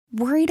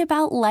Worried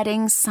about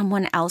letting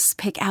someone else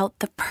pick out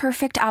the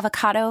perfect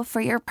avocado for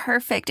your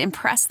perfect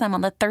impress them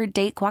on the third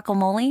date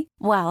guacamole?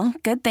 Well,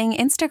 good thing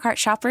Instacart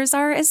shoppers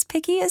are as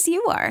picky as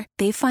you are.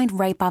 They find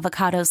ripe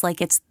avocados like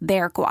it's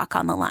their guac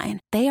on the line.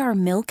 They are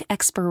milk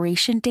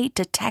expiration date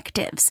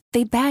detectives.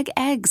 They bag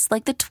eggs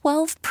like the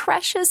 12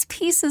 precious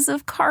pieces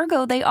of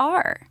cargo they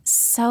are.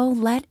 So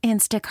let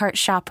Instacart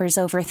shoppers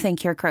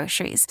overthink your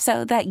groceries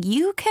so that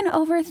you can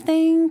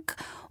overthink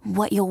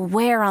what you'll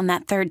wear on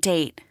that third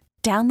date.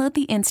 Download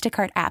the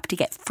Instacart app to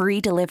get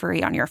free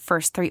delivery on your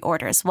first 3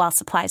 orders while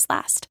supplies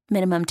last.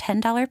 Minimum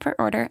 $10 per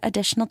order.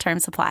 Additional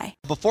terms apply.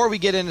 Before we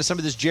get into some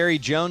of this Jerry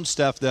Jones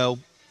stuff, though,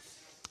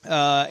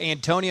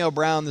 Antonio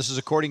Brown, this is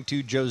according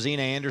to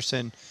Josina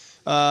Anderson,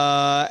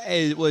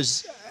 it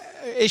was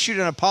issued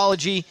an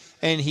apology,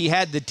 and he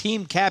had the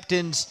team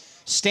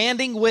captains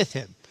standing with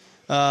him.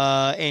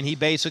 And he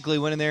basically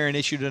went in there and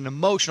issued an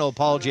emotional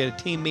apology at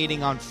a team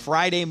meeting on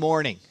Friday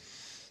morning.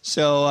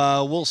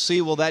 So we'll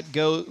see where that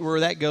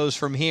goes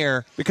from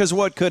here. Because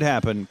what could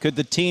happen? Could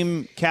the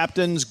team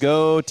captains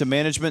go to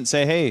management and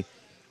say, hey,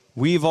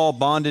 we've all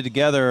bonded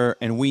together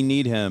and we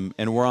need him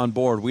and we're on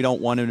board. We don't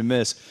want him to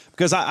miss.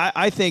 Because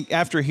I think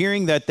after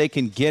hearing that they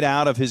can get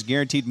out of his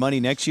guaranteed money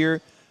next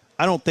year,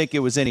 I don't think it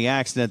was any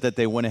accident that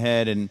they went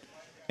ahead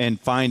and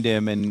fined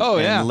him and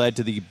led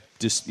to the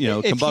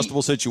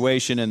combustible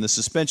situation and the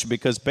suspension,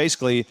 because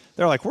basically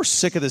they're like, we're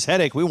sick of this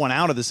headache. We want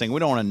out of this thing.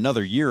 We don't want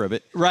another year of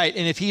it. Right.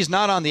 And if he's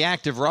not on the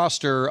active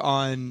roster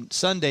on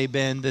Sunday,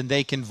 Ben, then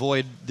they can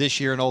void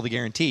this year and all the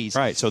guarantees.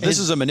 Right. So this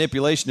is a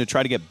manipulation to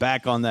try to get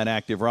back on that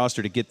active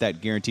roster to get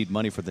that guaranteed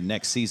money for the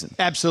next season.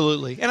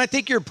 Absolutely. And I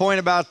think your point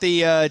about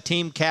the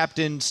team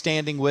captain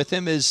standing with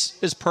him is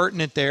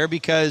pertinent there,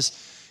 because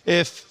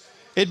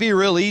it'd be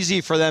real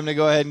easy for them to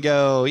go ahead and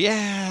go,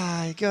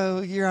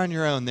 you're on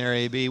your own there,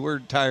 AB. We're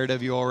tired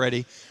of you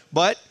already.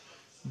 But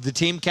the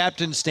team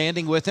captain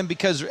standing with him,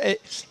 because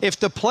if most of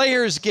the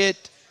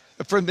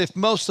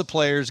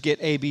players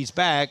get AB's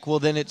back, well,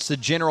 then it's the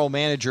general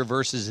manager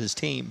versus his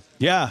team.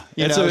 Yeah.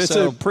 It's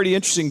a pretty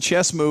interesting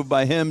chess move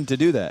by him to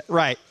do that.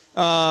 Right.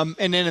 And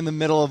then in the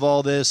middle of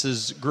all this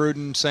is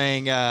Gruden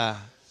saying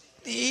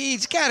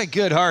he's got a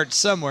good heart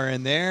somewhere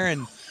in there,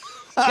 and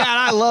God,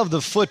 I love the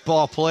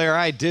football player.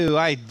 I do.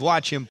 I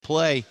watch him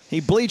play.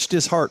 He bleached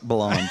his heart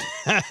blonde.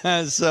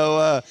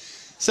 So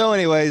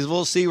anyways,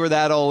 we'll see where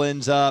that all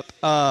ends up.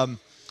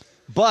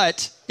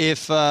 But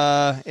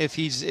if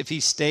he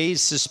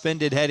stays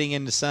suspended heading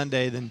into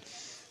Sunday, then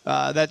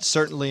that's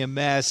certainly a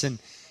mess. And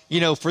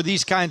for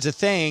these kinds of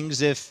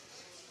things, if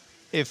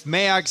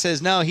Mayock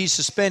says no, he's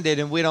suspended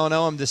and we don't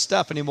owe him this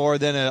stuff anymore,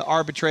 then an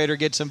arbitrator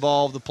gets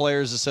involved, the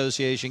Players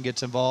Association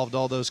gets involved,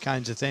 all those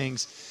kinds of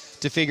things,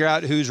 to figure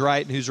out who's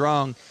right and who's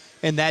wrong,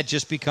 and that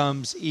just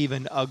becomes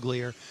even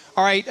uglier.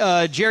 All right,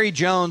 Jerry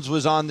Jones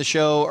was on the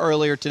show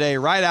earlier today,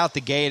 right out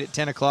the gate at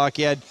 10 o'clock.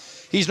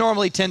 He's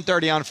normally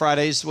 10:30 on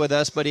Fridays with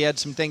us, but he had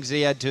some things that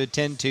he had to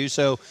attend to,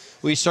 so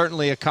we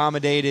certainly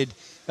accommodated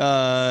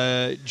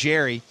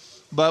Jerry.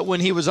 But when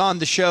he was on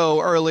the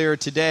show earlier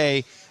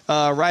today,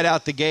 right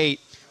out the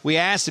gate, we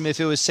asked him if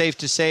it was safe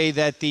to say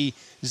that the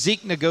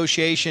Zeke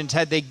negotiations,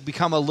 had they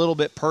become a little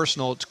bit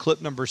personal. It's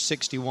clip number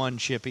 61,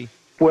 Shippy.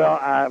 Well,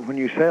 when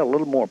you say a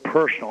little more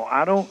personal,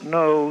 I don't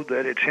know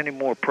that it's any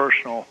more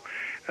personal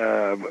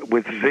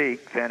with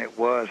Zeke than it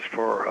was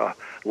for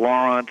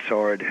Lawrence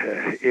or it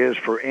is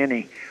for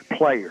any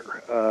player.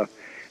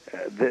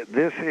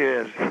 This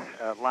is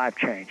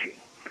life-changing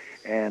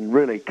and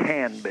really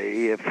can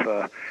be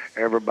if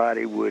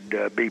everybody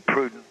would be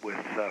prudent with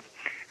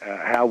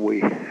how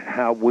we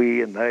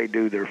and they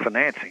do their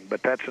financing.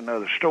 But that's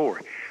another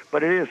story.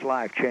 But it is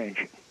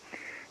life-changing.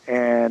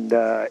 And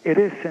it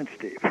is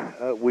sensitive.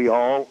 We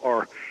all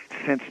are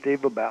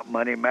sensitive about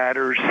money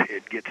matters.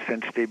 It gets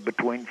sensitive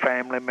between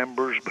family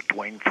members,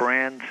 between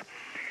friends.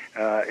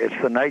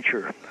 It's the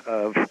nature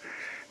of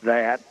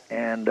that.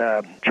 And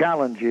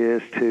challenge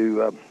is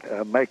to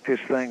make this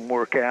thing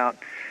work out.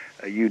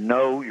 You're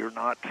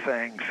not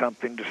saying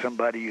something to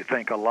somebody you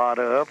think a lot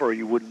of, or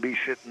you wouldn't be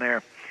sitting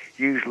there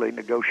usually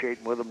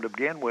negotiating with them to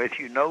begin with.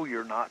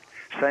 You're not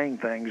saying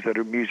things that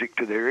are music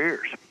to their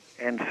ears.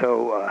 And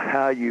so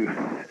how you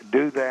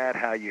do that,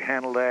 how you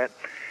handle that,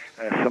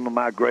 some of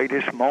my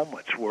greatest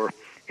moments were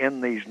in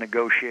these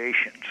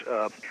negotiations.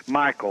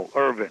 Michael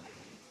Irvin,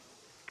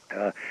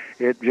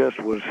 it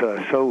just was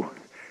so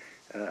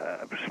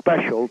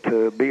special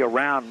to be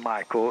around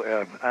Michael.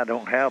 I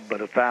don't have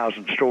but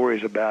 1,000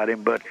 stories about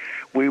him, but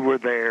we were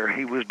there.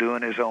 He was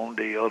doing his own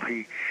deal.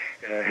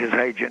 His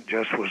agent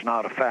just was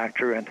not a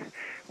factor, and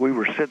we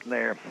were sitting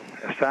there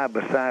side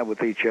by side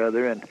with each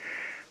other, and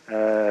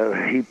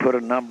he put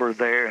a number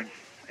there,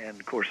 and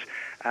of course,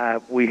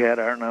 we had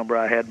our number,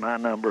 I had my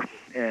number,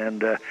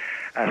 and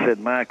I said,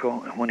 Michael,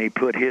 when he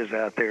put his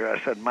out there,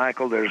 I said,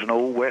 Michael, there's an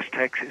old West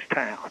Texas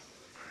town.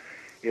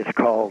 It's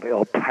called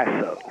El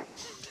Paso.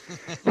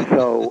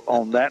 So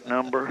on that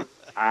number,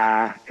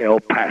 El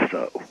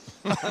Paso.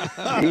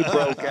 He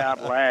broke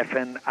out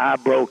laughing. I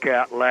broke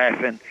out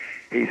laughing.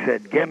 He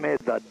said, "Give me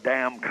the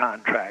damn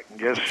contract," and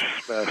just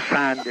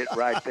signed it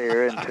right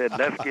there and said,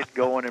 "Let's get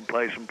going and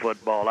play some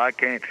football. I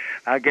can't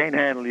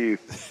handle you."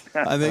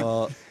 I think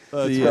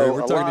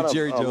we're talking to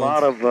Jerry Jones. A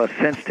lot of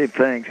sensitive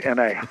things in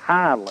a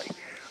highly,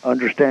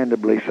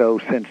 understandably so,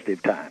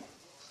 sensitive time.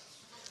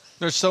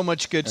 There's so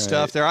much good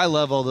stuff there. I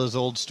love all those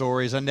old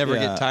stories. I never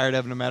get tired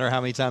of them, no matter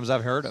how many times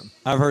I've heard them.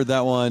 I've heard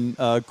that one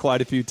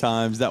quite a few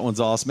times. That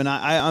one's awesome. And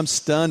I'm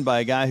stunned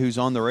by a guy who's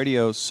on the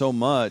radio so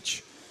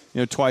much,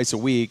 twice a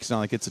week. It's not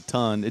like it's a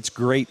ton. It's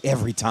great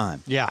every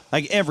time. Yeah.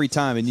 Like every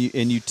time. And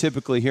you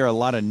typically hear a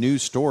lot of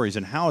news stories.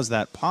 And how is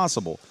that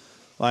possible?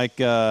 Like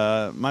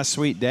my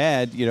sweet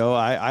dad,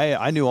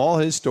 I knew all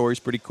his stories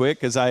pretty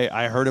quick because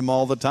I heard him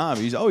all the time.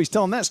 He's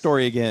telling that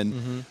story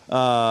again.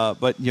 Mm-hmm.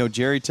 But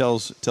Jerry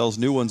tells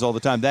new ones all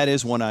the time. That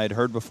is one I had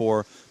heard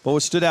before. But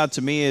what stood out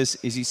to me is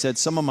he said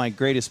some of my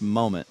greatest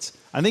moments.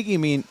 I think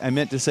I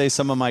meant to say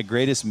some of my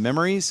greatest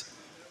memories,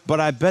 but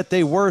I bet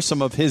they were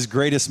some of his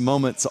greatest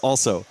moments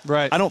also.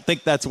 Right. I don't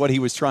think that's what he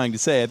was trying to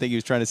say. I think he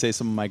was trying to say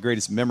some of my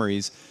greatest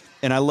memories.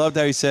 And I loved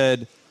how he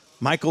said,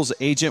 Michael's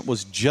agent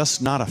was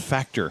just not a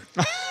factor.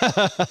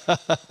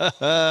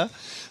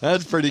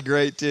 That's pretty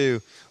great,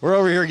 too. We're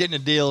over here getting a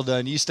deal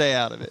done. You stay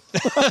out of it.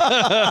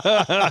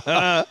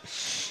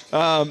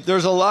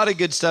 There's a lot of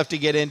good stuff to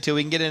get into.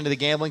 We can get into the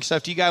gambling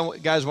stuff. Do you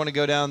guys want to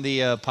go down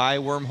the pie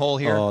wormhole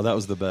here? Oh, that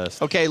was the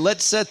best. Okay,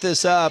 let's set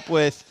this up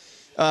with,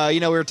 we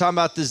were talking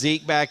about the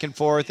Zeke back and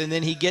forth, and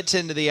then he gets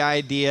into the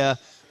idea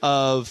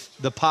of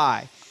the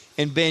pie.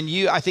 And, Ben,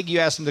 I think you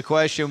asked him the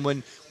question,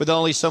 with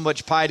only so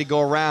much pie to go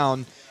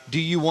around, do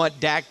you want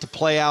Dak to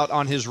play out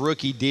on his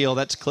rookie deal?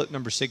 That's clip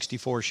number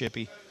 64,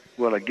 Shippy.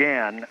 Well,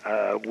 again,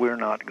 we're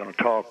not going to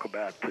talk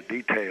about the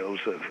details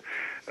of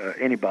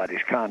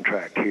anybody's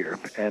contract here,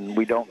 and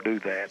we don't do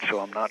that, so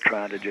I'm not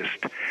trying to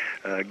just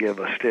give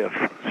a stiff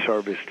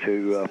service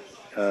to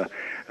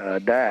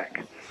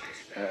Dak.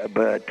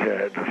 But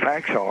the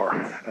facts are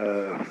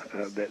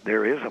that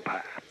there is a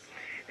pie,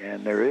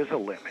 and there is a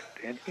limit.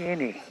 In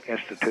any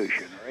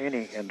institution or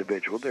any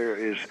individual, there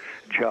is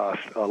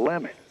just a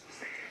limit.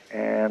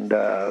 And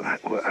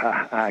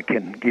I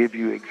can give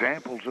you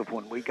examples of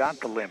when we got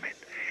the limit.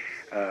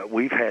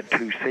 We've had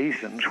 2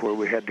 seasons where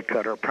we had to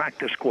cut our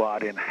practice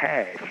squad in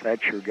half.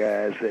 That's your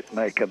guys that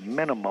make a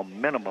minimum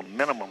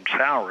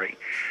salary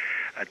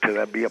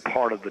to be a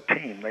part of the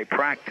team. They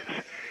practice.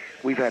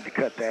 We've had to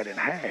cut that in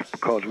half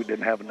because we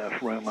didn't have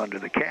enough room under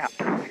the cap.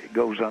 It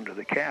goes under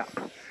the cap.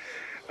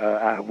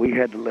 We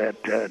had to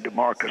let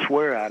DeMarcus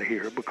Ware out of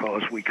here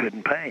because we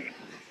couldn't pay him.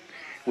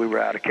 We were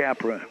out of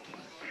cap room.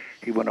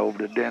 He went over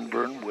to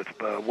Denver and with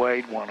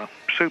Wade won a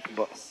Super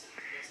Bowl.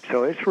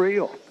 So it's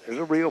real. There's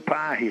a real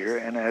pie here,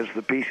 and as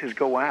the pieces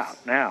go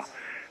out. Now,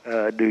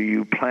 do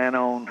you plan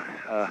on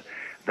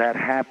that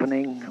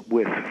happening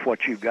with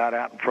what you've got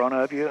out in front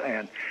of you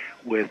and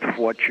with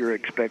what your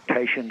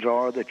expectations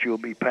are that you'll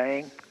be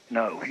paying?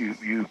 No,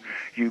 you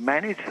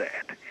manage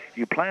that.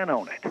 You plan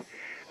on it.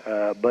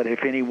 But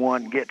if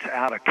anyone gets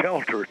out of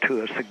kilter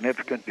to a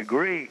significant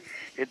degree,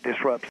 it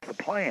disrupts the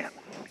plan.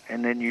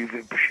 And then you've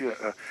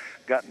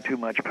gotten too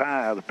much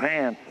pie out of the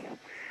pan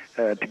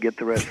to get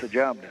the rest of the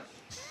job done.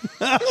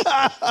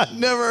 I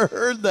never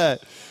heard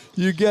that.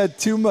 You get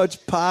too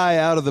much pie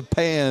out of the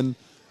pan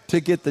to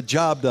get the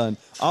job done.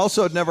 I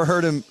also had never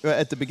heard him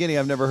at the beginning.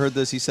 I've never heard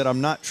this. He said,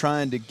 I'm not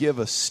trying to give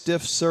a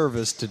stiff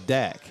service to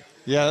Dak.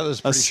 Yeah, that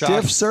was pretty shocking. A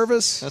stiff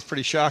service? That's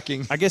pretty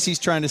shocking. I guess he's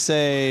trying to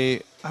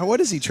say, what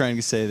is he trying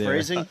to say there?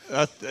 Phrasing?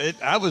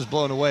 I was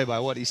blown away by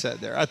what he said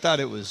there. I thought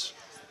it was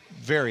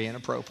very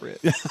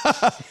inappropriate.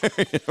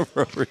 Very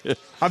inappropriate.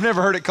 I've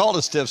never heard it called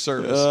a stiff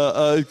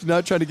service.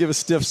 Not trying to give a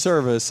stiff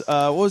service.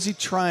 What was he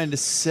trying to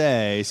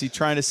say? Is he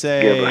trying to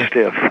say... Give a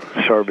stiff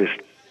service.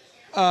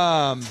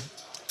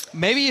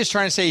 Maybe he's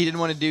trying to say he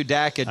didn't want to do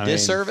Dak a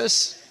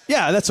disservice.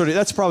 Yeah,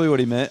 that's probably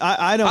what he meant.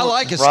 I don't. I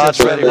like a Rod's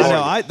stiff ready. service.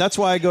 I know. That's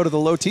why I go to the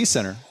Low T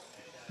Center.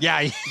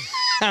 Yeah,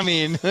 I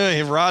mean,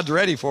 Rod's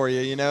ready for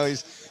you.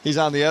 He's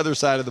on the other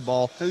side of the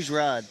ball. Who's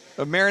Rod?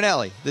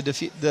 Marinelli, the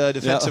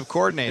defensive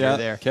coordinator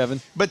there.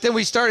 Kevin. But then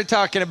we started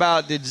talking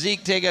about, did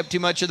Zeke take up too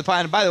much of the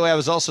pie? And by the way, I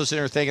was also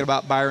sitting there thinking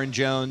about Byron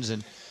Jones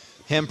and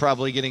him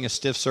probably getting a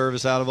stiff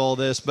service out of all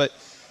this. But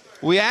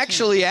we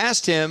actually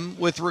asked him,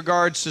 with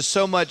regards to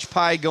so much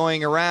pie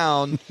going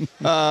around,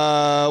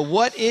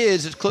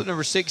 it's clip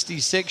number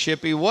 66,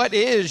 Shippy, what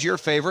is your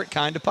favorite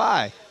kind of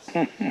pie?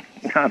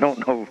 I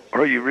don't know.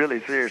 Are you really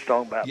serious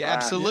talking about Yeah, pie?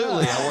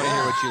 absolutely. I want to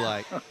hear what you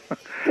like.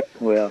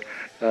 Well,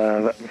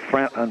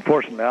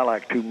 unfortunately, I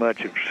like too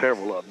much of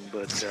several of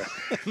them.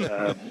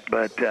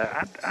 But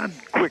I'd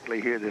quickly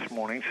here this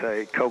morning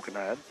say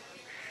coconut,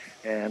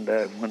 and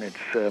when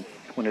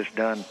it's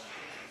done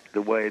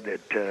the way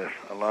that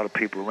a lot of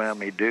people around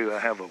me do, I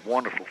have a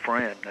wonderful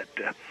friend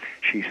that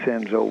she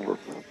sends over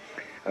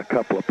a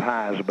couple of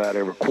pies about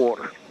every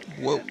quarter.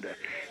 Whoa. And,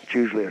 it's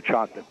usually a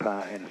chocolate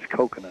pie, and it's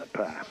coconut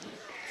pie.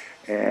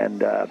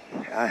 And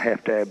I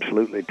have to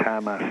absolutely tie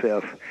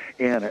myself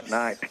in at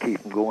night to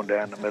keep them going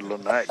down the middle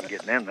of the night and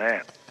getting in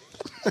that.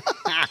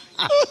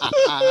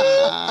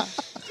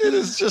 It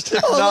is just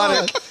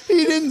hypnotic.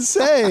 He didn't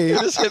say.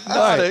 It's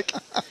hypnotic.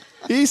 Right.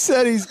 He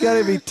said he's got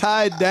to be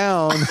tied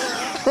down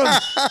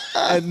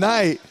at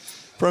night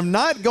from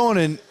not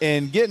going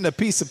and getting a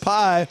piece of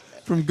pie,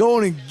 from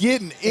going and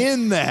getting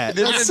in that.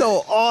 That's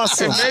so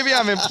awesome. And maybe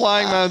I'm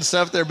implying my own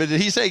stuff there, but did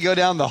he say go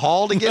down the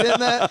hall to get in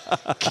that?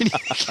 Can you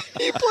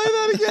play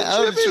that again, I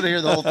was Chippy? going to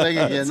hear the whole thing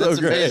again. That's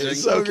great. amazing.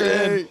 So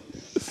great.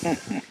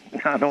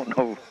 I don't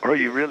know. Are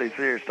you really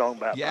serious talking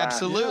about Yeah, pie?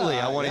 absolutely.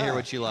 I want to hear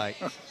what you like.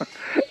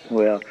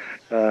 Well,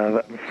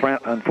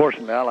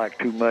 unfortunately, I like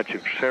too much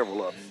of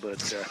several of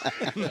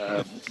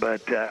them,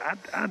 but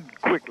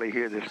I'd quickly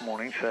here this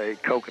morning say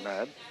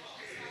coconut,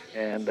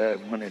 and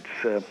when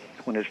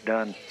it's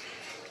done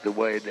the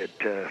way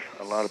that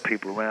a lot of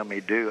people around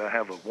me do, I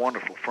have a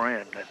wonderful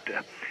friend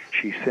that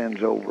she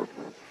sends over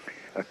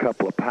a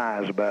couple of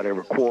pies about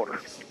every quarter,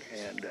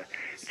 and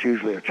it's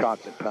usually a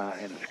chocolate pie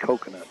and it's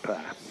coconut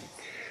pie.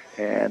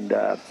 And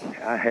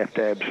I have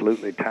to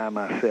absolutely tie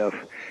myself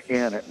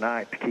in at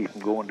night to keep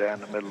them going down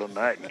the middle of the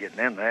night and getting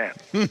in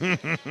that.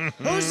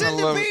 Who's in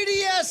the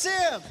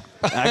BDSM?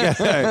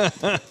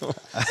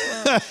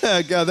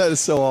 God, that is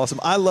so awesome.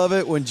 I love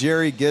it when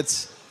Jerry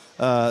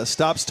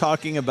stops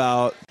talking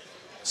about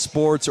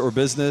sports or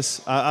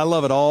business. I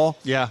love it all.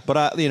 Yeah.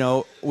 But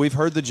we've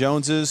heard the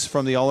Joneses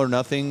from the All or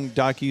Nothing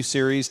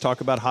docu-series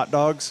talk about hot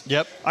dogs.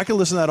 Yep. I could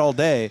listen to that all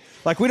day.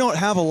 Like, we don't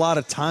have a lot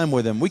of time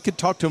with him. We could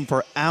talk to him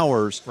for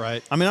hours.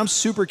 Right. I mean,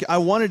 I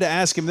wanted to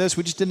ask him this.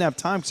 We just didn't have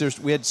time because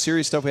we had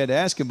serious stuff we had to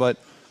ask him. But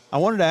I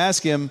wanted to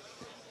ask him,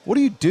 what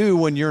do you do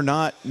when you're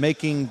not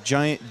making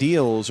giant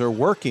deals or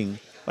working?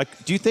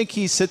 Like, do you think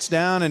he sits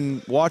down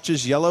and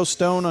watches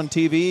Yellowstone on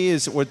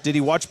TV? Did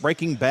he watch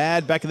Breaking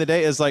Bad back in the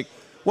day?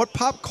 What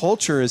pop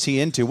culture is he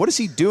into? What does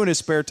he do in his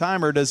spare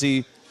time, or does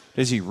he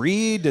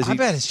read? I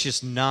bet it's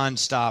just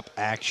nonstop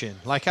action.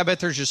 Like, I bet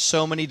there's just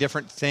so many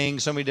different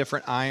things, so many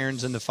different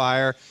irons in the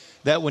fire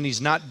that when he's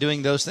not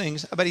doing those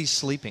things, I bet he's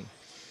sleeping.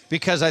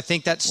 Because I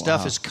think that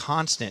stuff is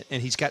constant,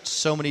 and he's got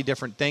so many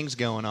different things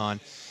going on.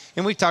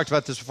 And we've talked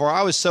about this before.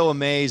 I was so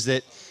amazed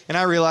that, and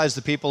I realize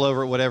the people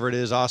over at whatever it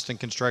is, Austin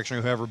Construction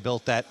or whoever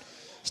built that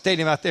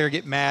stadium out there,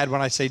 get mad when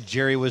I say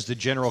Jerry was the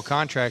general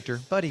contractor,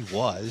 but he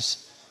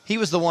was. He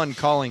was the one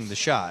calling the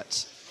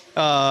shots.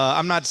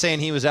 I'm not saying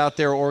he was out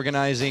there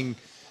organizing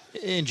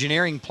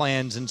engineering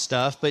plans and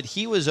stuff, but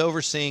he was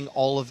overseeing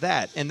all of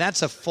that. And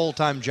that's a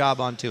full-time job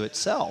unto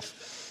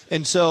itself.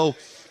 And so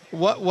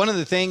one of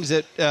the things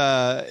that,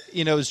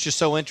 is just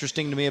so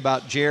interesting to me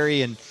about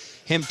Jerry and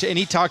him, and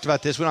he talked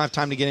about this, we don't have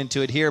time to get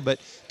into it here, but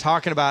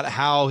talking about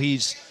how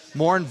he's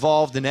more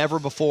involved than ever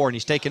before, and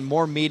he's taken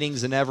more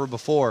meetings than ever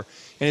before.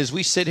 And as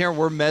we sit here,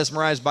 we're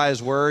mesmerized by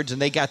his words,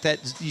 and they got that.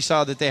 You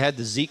saw that they had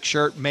the Zeke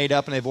shirt made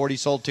up, and they've already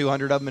sold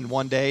 200 of them in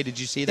one day. Did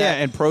you see that? Yeah,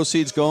 and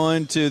proceeds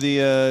going to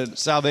the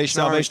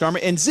Salvation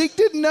Army. And Zeke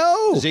didn't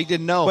know.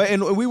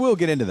 And we will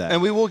get into that.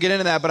 And we will get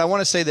into that, but I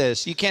want to say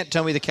this. You can't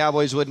tell me the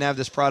Cowboys wouldn't have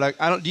this product.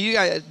 Do you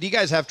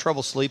guys have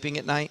trouble sleeping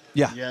at night?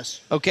 Yeah.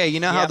 Yes. Okay,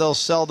 you know how they'll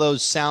sell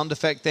those sound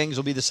effect things?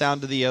 Will be the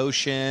sound of the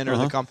ocean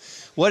or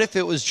what if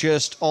it was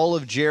just all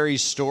of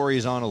Jerry's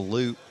stories on a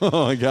loop?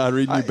 Oh, my God,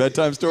 reading you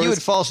bedtime stories? You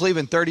would fall asleep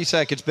in 30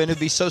 seconds, Ben. It would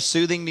be so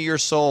soothing to your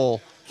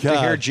soul to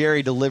hear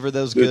Jerry deliver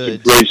those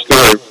goods. Great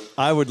story.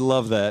 I would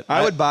love that.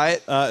 I would buy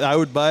it. I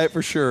would buy it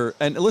for sure.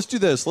 And let's do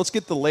this. Let's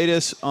get the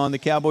latest on the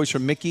Cowboys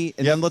from Mickey,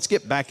 and then let's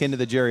get back into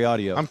the Jerry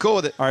audio. I'm cool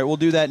with it. All right, we'll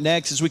do that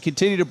next as we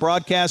continue to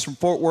broadcast from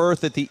Fort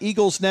Worth at the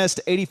Eagles Nest,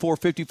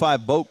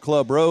 8455 Boat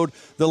Club Road.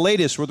 The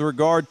latest with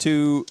regard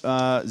to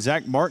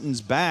Zach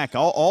Martin's back.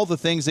 All the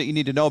things that you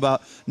need to know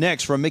about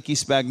next from Mickey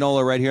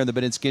Spagnola right here on the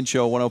Ben and Skin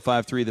Show,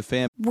 105.3 The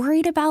Fan.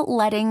 Worried about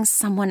letting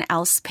someone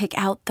else pick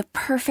out the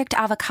perfect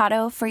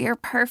avocado for your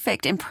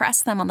perfect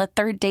impress them on the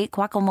third date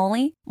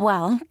guacamole?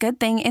 Well, good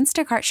thing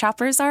Instacart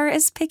shoppers are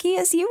as picky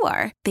as you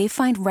are. They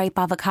find ripe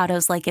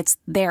avocados like it's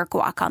their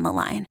guac on the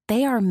line.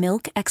 They are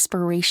milk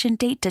expiration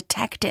date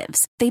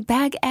detectives. They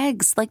bag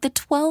eggs like the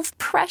 12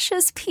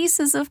 precious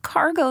pieces of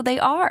cargo they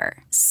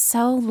are.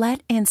 So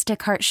let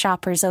Instacart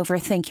shoppers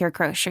overthink your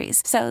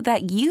groceries so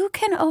that you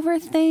can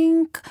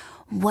overthink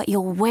what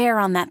you'll wear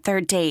on that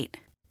third date.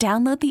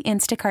 Download the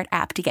Instacart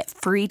app to get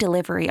free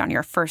delivery on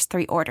your first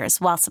 3 orders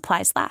while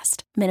supplies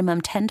last.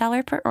 Minimum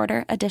 $10 per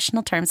order.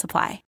 Additional terms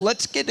apply.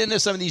 Let's get into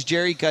some of these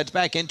Jerry cuts,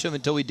 back into them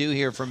until we do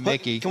hear from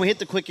Mickey. Can we hit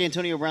the quick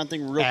Antonio Brown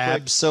thing real quick?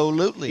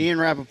 Absolutely. Ian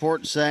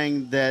Rappaport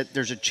saying that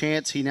there's a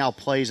chance he now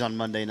plays on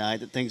Monday night,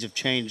 that things have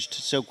changed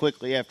so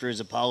quickly after his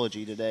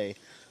apology today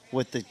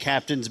with the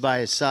captains by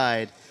his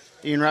side.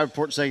 Ian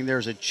Rappaport saying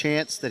there's a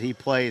chance that he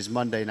plays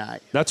Monday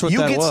night. That's what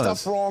that was. You get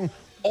stuff wrong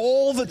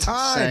all the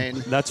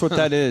time. That's what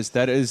that is.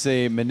 That is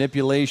a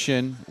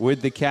manipulation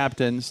with the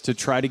captains to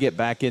try to get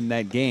back in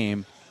that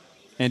game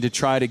and to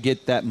try to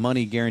get that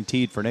money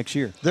guaranteed for next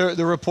year.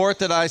 The report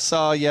that I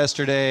saw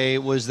yesterday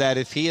was that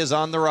if he is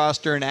on the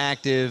roster and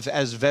active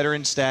as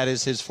veteran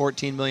status, his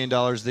 $14 million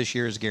this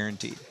year is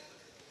guaranteed.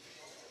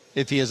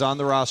 if he is on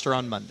the roster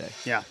on Monday.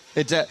 Yeah.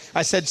 It's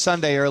I said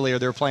Sunday earlier.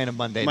 They're playing a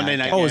Monday night.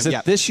 night game. Oh, is it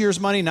Yeah. this year's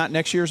money, not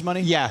next year's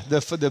money? Yeah,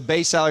 the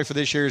base salary for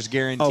this year is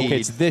guaranteed. Okay,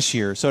 it's this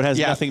year, so it has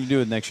Yeah. nothing to do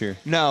with next year.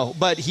 No,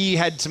 but he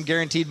had some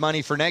guaranteed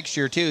money for next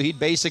year, too. He'd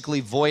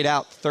basically void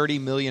out $30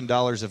 million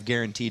of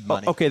guaranteed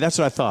money. Okay, that's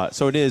what I thought.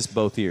 So it is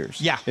both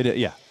years. Yeah.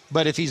 Yeah.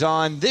 But if he's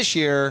on this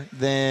year,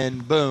 then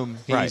boom,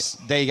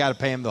 they got to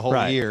pay him the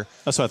whole year.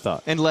 That's what I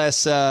thought.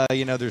 Unless,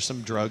 there's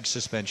some drug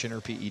suspension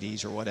or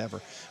PEDs or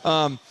whatever.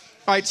 All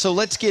right, so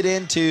let's get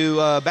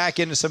back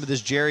into some of this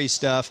Jerry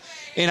stuff.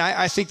 And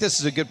I think this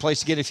is a good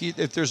place to get.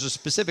 If there's a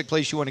specific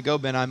place you want to go,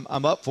 Ben,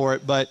 I'm up for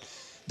it. But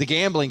the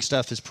gambling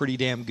stuff is pretty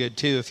damn good,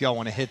 too, if y'all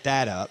want to hit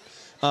that up.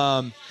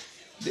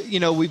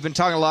 We've been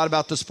talking a lot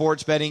about the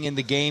sports betting and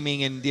the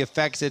gaming and the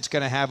effects it's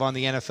going to have on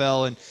the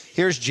NFL. And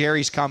here's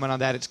Jerry's comment on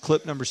that. It's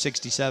clip number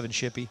 67,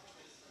 Shippy.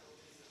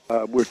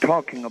 We're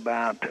talking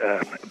about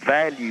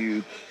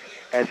value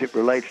as it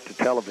relates to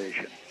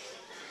television.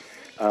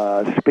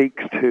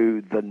 Speaks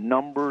to the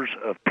numbers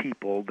of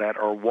people that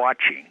are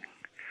watching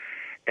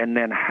and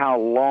then how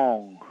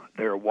long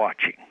they're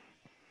watching.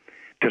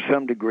 To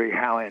some degree,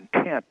 how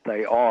intent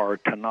they are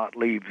to not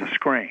leave the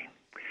screen.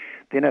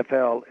 The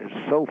NFL is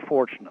so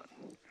fortunate.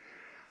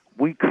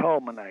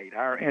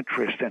 Our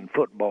interest in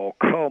football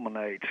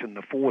culminates in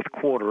the fourth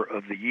quarter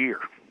of the year.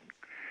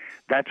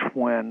 That's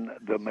when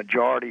the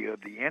majority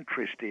of the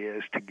interest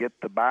is to get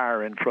the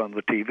buyer in front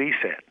of the TV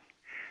set.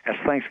 That's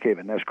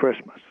Thanksgiving, that's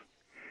Christmas.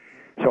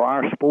 So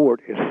our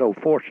sport is so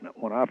fortunate.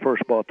 When I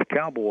first bought the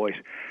Cowboys,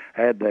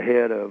 I had the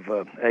head of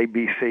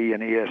ABC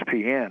and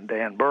ESPN,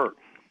 Dan Burke,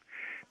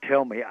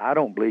 tell me, I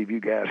don't believe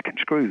you guys can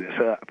screw this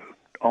up,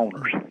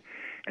 owners.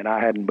 And I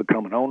hadn't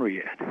become an owner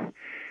yet.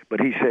 But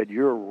he said,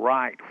 you're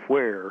right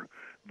where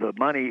the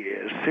money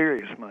is,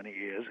 serious money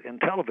is, in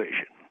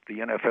television, the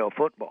NFL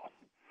football.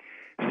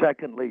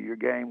 Secondly, your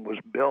game was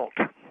built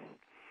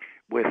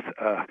with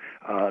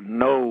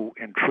no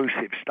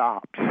intrusive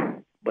stops,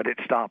 but it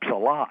stops a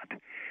lot.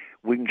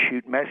 We can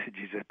shoot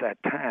messages at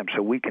that time,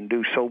 so we can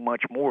do so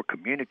much more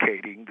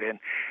communicating than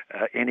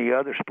any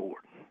other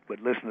sport. But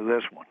listen to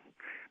this one.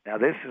 Now,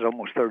 this is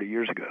almost 30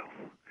 years ago.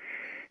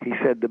 He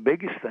said the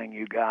biggest thing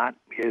you got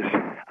is,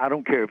 I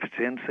don't care if it's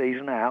in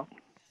season, out.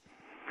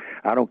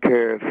 I don't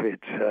care if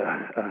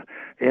it's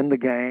in the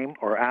game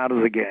or out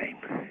of the game.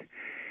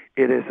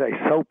 It is a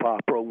soap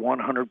opera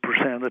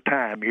 100% of the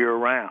time,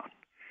 year-round.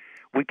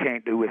 We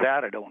can't do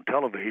without it on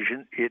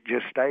television. It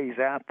just stays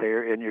out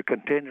there, and you're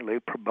continually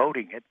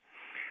promoting it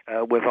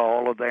with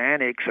all of the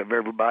annex of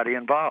everybody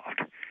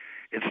involved.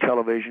 It's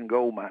television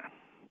goldmine.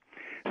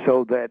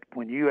 So that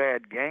when you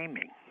add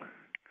gaming,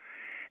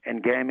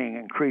 and gaming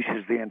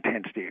increases the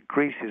intensity,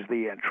 increases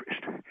the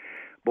interest.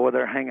 Boy,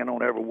 they're hanging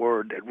on every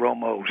word that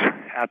Romo's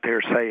out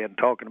there saying,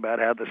 talking about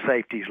how the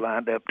safety's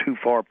lined up too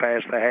far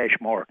past the hash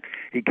mark.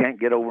 He can't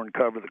get over and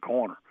cover the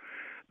corner.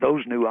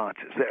 Those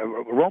nuances.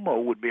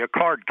 Romo would be a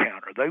card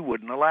counter. They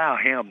wouldn't allow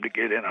him to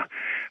get in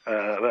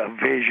a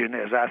vision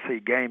as I see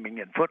gaming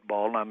in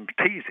football, and I'm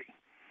teasing,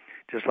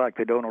 just like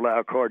they don't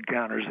allow card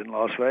counters in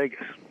Las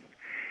Vegas.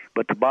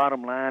 But the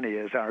bottom line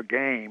is our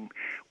game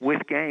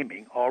with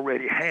gaming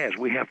already has.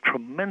 We have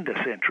tremendous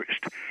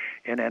interest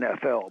in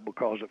NFL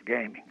because of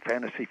gaming,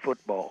 fantasy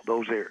football,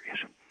 those areas.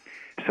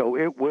 So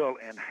it will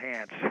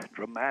enhance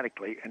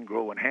dramatically and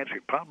grow enhancing,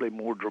 probably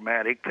more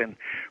dramatic than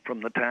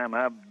from the time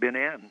I've been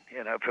in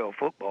NFL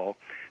football,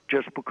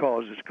 just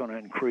because it's going to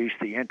increase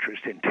the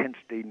interest,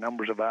 intensity,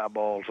 numbers of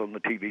eyeballs on the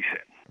TV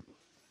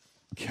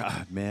set.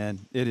 God, man,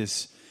 it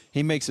is.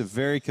 He makes a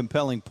very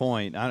compelling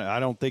point. I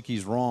don't think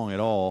he's wrong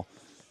at all.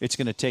 It's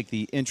going to take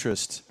the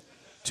interest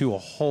to a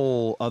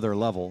whole other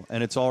level,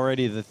 and it's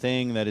already the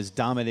thing that is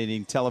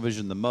dominating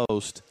television the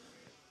most.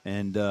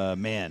 And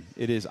man,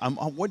 it is.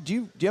 What do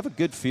you have a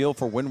good feel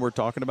for when we're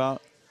talking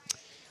about?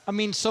 I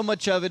mean, so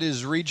much of it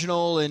is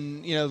regional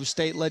and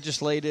state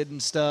legislated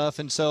and stuff,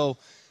 and so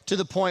to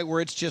the point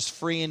where it's just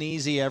free and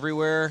easy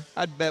everywhere.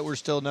 I'd bet we're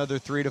still another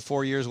 3 to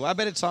 4 years. I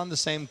bet it's on the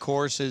same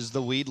course as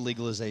the weed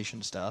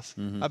legalization stuff.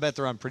 Mm-hmm. I bet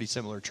they're on pretty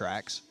similar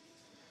tracks.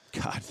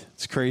 God,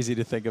 it's crazy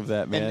to think of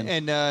that, man.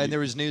 And there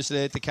was news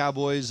today that the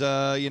Cowboys,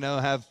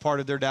 have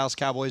part of their Dallas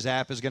Cowboys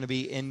app is going to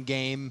be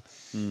in-game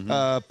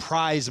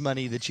prize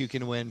money that you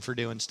can win for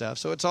doing stuff.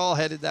 So it's all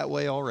headed that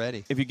way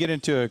already. If you get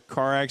into a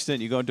car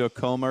accident, you go into a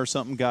coma or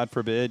something, God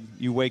forbid,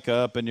 you wake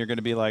up and you're going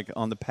to be like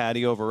on the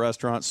patio of a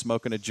restaurant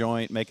smoking a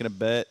joint, making a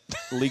bet,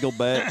 legal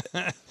bet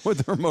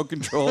with a remote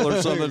control or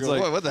something. It's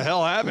like, what the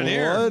hell happened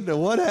here?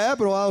 What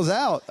happened while I was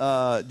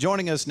out?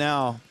 Joining us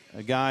now,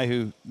 a guy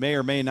who may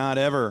or may not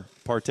ever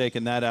partake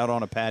in that out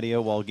on a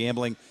patio while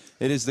gambling.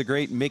 It is the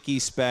great Mickey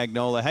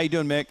Spagnola. How you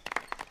doing, Mick?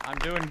 I'm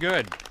doing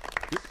good.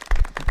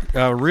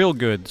 Real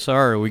good.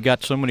 Sorry, we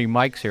got so many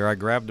mics here. I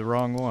grabbed the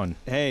wrong one.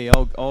 Hey,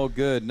 all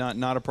good.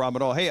 Not a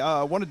problem at all. Hey,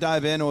 I want to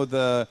dive in with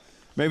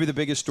maybe the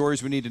biggest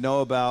stories we need to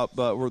know about,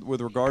 but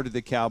with regard to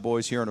the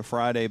Cowboys here on a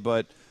Friday.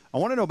 But I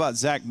want to know about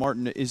Zach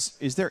Martin.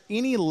 Is there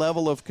any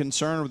level of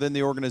concern within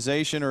the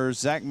organization, or is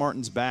Zach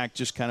Martin's back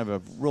just kind of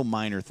a real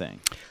minor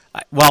thing?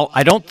 Well,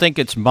 I don't think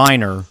it's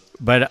minor,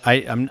 But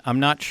I'm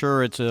not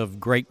sure it's of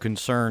great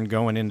concern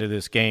going into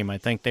this game. I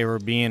think they were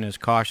being as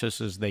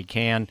cautious as they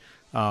can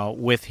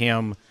with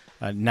him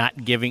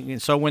not giving.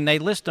 So when they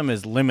list him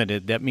as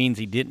limited, that means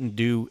he didn't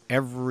do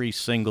every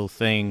single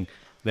thing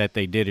that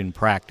they did in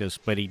practice,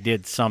 but he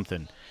did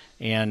something.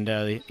 And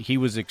he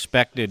was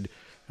expected,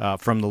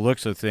 from the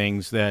looks of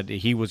things, that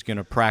he was going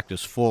to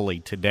practice fully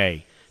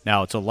today.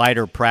 Now, it's a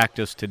lighter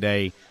practice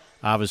today.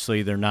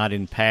 Obviously, they're not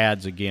in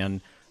pads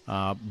again,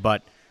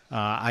 but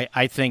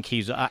I think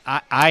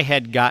I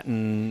had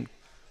gotten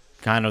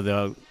kind of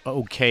the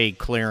okay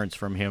clearance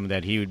from him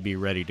that he would be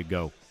ready to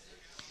go.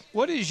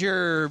 What is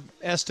your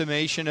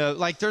estimation of,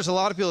 like, there's a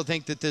lot of people that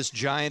think that this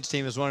Giants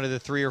team is one of the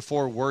 3 or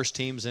 4 worst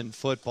teams in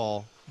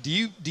football. Do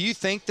you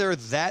think they're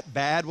that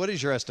bad? What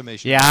is your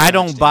estimation? Yeah, I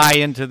don't buy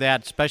into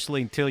that,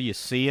 especially until you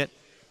see it.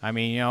 I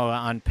mean,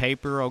 on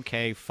paper,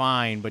 okay,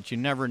 fine, but you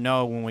never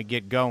know when we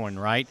get going,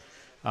 right?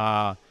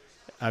 I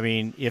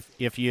mean,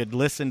 if you had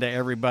listened to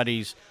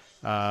everybody's,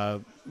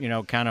 kind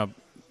of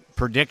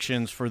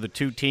predictions for the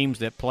 2 teams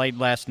that played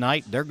last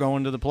night, they're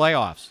going to the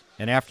playoffs.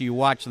 And after you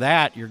watch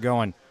that, you're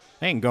going,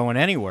 they ain't going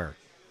anywhere.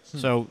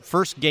 So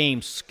first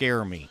games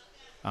scare me.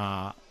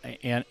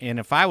 And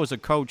if I was a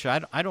coach,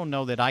 I don't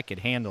know that I could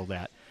handle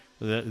that,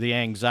 the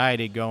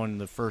anxiety going in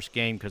the first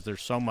game because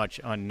there's so much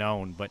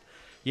unknown. But,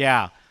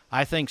 yeah,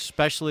 I think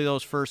especially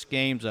those first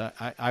games,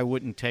 I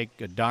wouldn't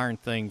take a darn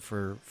thing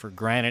for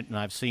granted, and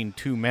I've seen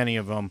too many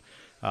of them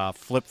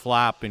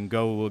flip-flop and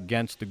go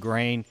against the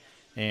grain.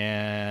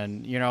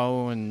 And you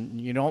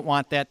don't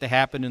want that to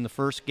happen in the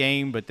first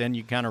game, but then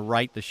you kind of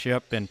right the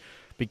ship. And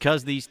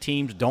because these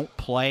teams don't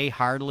play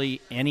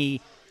hardly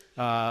any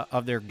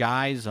of their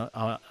guys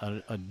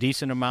a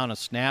decent amount of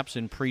snaps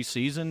in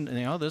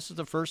preseason, this is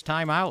the first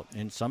time out,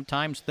 and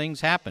sometimes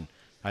things happen.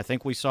 I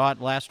think we saw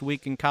it last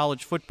week in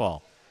college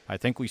football. I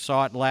think we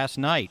saw it last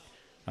night.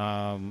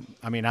 I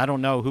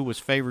don't know who was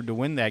favored to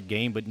win that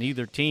game, but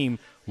neither team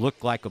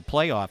looked like a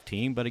playoff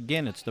team. But,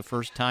 again, it's the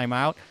first time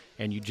out,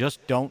 and you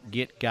just don't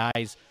get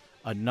guys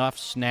enough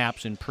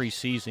snaps in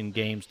preseason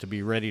games to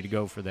be ready to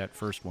go for that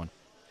first one.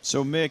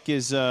 So,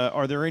 Mick,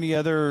 are there any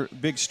other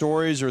big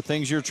stories or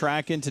things you're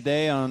tracking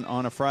today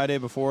on a Friday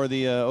before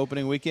the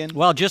opening weekend?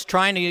 Well, just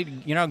trying to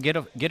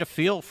get a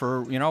feel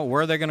for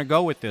where they're going to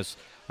go with this,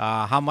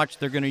 how much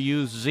they're going to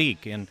use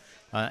Zeke, and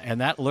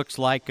that looks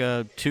like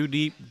to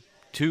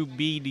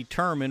be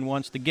determined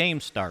once the game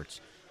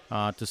starts,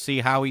 to see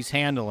how he's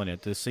handling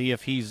it, to see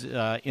if he's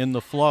in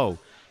the flow.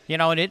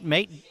 And it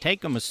may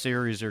take him a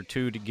series or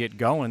 2 to get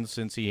going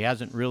since he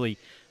hasn't really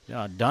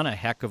done a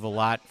heck of a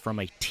lot from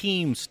a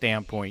team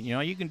standpoint.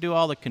 You can do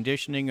all the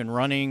conditioning and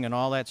running and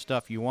all that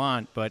stuff you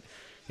want, but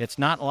it's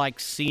not like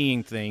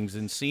seeing things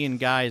and seeing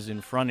guys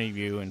in front of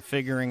you and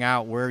figuring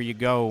out where you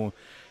go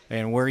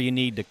and where you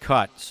need to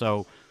cut.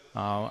 So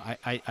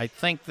I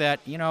think that,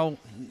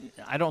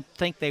 I don't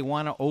think they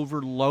want to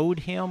overload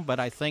him, but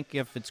I think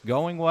if it's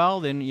going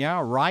well, then,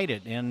 ride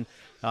it. And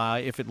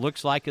if it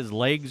looks like his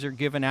legs are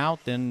giving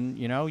out, then,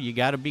 you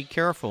got to be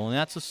careful. And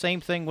that's the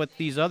same thing with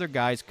these other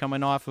guys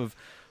coming off of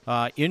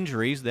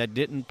injuries that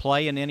didn't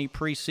play in any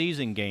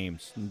preseason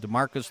games.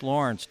 DeMarcus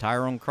Lawrence,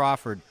 Tyrone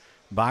Crawford,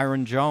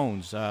 Byron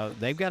Jones.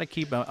 They've got to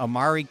keep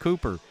Amari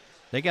Cooper.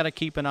 They got to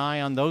keep an eye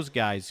on those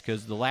guys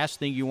because the last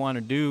thing you want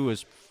to do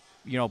is,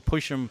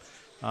 push them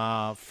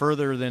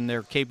further than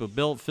their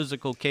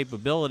physical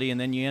capability, and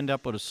then you end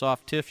up with a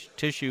soft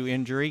tissue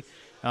injury,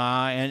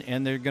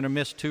 and they're going to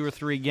miss 2 or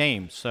 3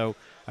 games. So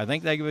I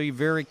think they got to be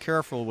very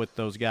careful with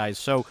those guys.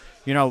 So,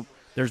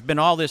 there's been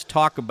all this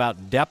talk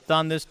about depth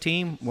on this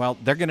team. Well,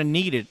 they're going to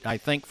need it, I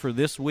think, for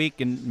this week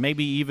and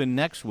maybe even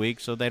next week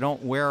so they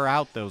don't wear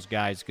out those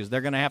guys because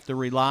they're going to have to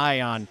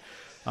rely on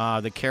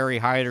the Kerry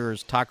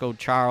Hyders, Taco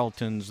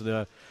Charltons,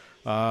 the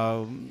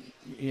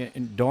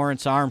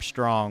Dorrance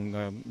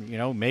Armstrong,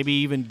 maybe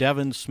even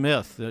Devin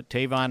Smith,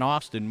 Tavon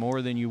Austin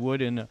more than you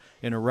would in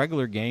a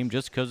regular game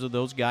just because of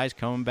those guys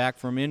coming back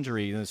from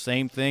injury. And the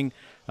same thing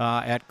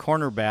at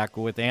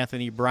cornerback with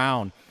Anthony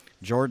Brown.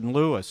 Jordan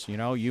Lewis,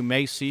 you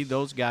may see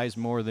those guys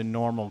more than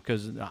normal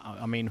because,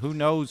 who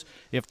knows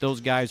if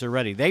those guys are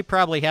ready. They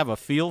probably have a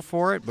feel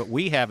for it, but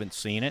we haven't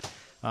seen it.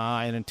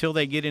 And until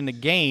they get in the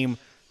game,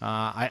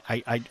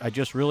 I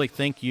just really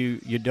think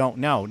you don't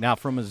know. Now,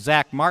 from a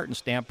Zach Martin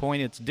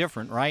standpoint, it's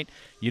different, right?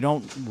 You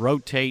don't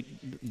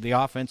rotate the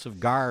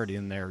offensive guard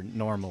in there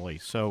normally.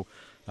 So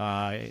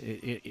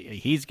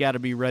he's got to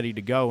be ready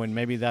to go, and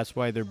maybe that's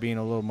why they're being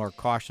a little more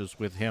cautious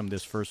with him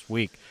this first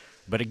week.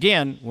 But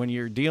again, when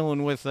you're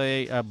dealing with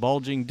a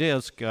bulging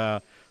disc,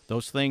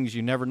 those things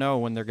you never know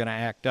when they're going to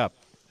act up.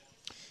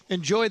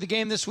 Enjoy the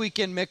game this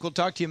weekend, Mick. We'll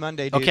talk to you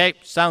Monday, dude. Okay,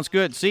 sounds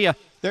good. See ya.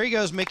 There he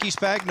goes, Mickey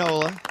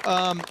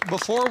Spagnola.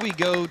 Before we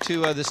go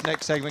to this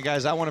next segment,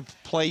 guys, I want to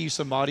play you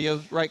some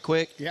audio right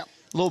quick. Yep.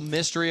 A little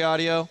mystery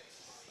audio.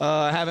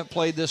 I haven't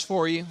played this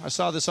for you. I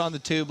saw this on the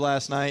tube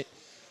last night.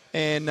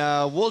 And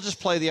we'll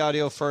just play the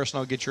audio first, and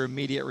I'll get your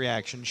immediate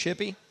reaction.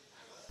 Shippy?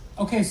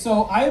 Okay,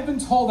 so I have been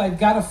told I've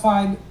got to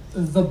find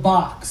the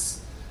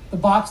box. The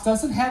box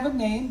doesn't have a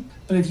name,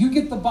 but if you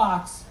get the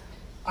box,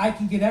 I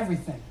can get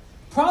everything.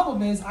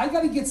 Problem is, I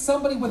got to get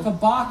somebody with a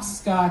box,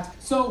 Scott.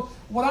 So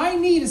what I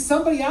need is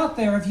somebody out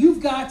there, if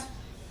you've got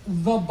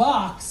the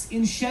box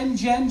in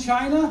Shenzhen,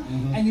 China,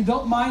 and you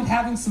don't mind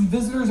having some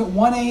visitors at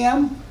 1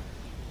 a.m.,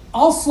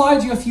 I'll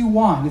slide you if you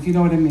want, if you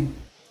know what I mean.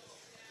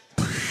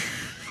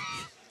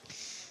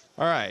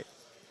 All right.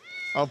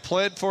 I'll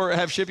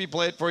have Shippy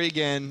play it for you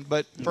again.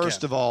 But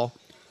first of all,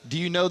 do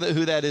you know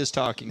who that is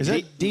talking? Is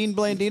that Dean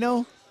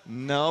Blandino?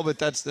 No, but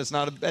that's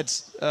not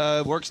that's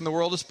works in the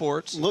world of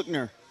sports.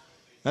 Lookner.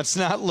 That's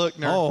not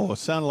Lookner. Oh, it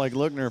sounded like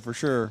Lookner for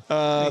sure.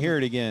 Let me hear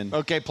it again.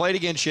 Okay, play it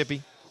again,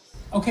 Shippy.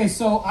 Okay,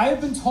 so I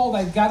have been told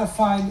I've got to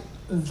find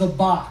the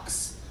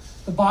box.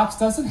 The box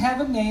doesn't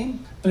have a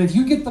name, but if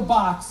you get the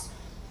box,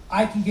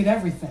 I can get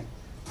everything.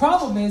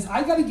 Problem is,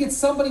 I got to get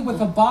somebody with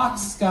a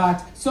box,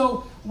 Scott.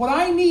 So what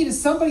I need is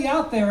somebody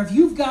out there, if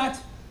you've got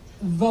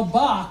the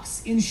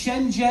box in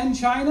Shenzhen,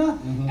 China,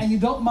 and you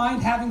don't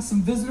mind having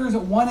some visitors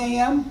at 1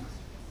 a.m.,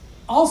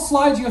 I'll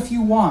slide you if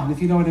you want,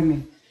 if you know what I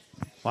mean.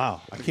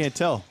 Wow, I can't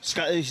tell.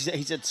 Scott, he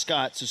said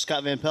Scott, so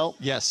Scott Van Pelt?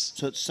 Yes.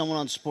 So it's someone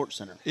on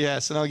SportsCenter.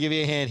 Yes, and I'll give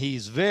you a hint.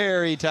 He's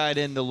very tied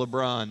into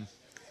LeBron.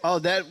 Oh,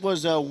 that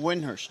was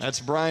Windhurst. That's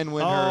Brian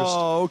Windhurst.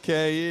 Oh,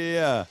 okay,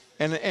 yeah.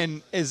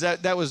 And is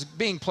that was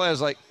being played? I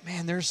was like,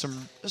 man, this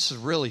is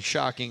really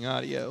shocking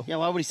audio. Yeah,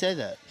 why would he say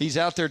that? He's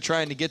out there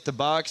trying to get the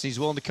box, and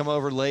he's willing to come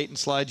over late and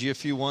slide you a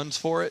few ones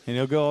for it. And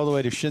he'll go all the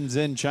way to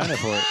Shenzhen, China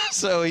for it.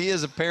 So he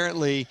is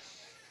apparently,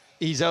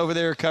 he's over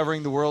there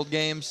covering the World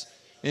Games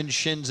in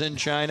Shenzhen,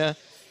 China,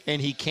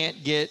 and he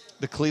can't get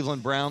the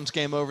Cleveland Browns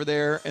game over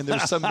there, and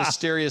there's some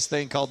mysterious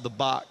thing called the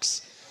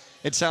box.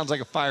 It sounds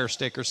like a fire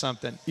stick or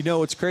something. You know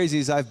what's crazy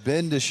is I've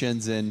been to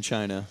Shenzhen,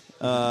 China,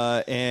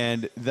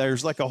 and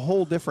there's like a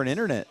whole different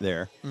internet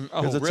there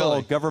because it's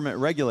all government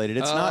regulated.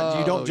 It's not,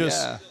 you don't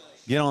just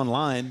get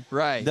online.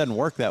 Right. It doesn't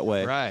work that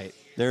way. Right.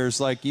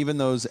 There's like even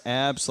those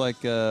apps like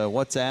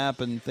WhatsApp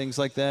and things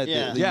like that.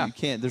 Yeah. You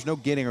can't. There's no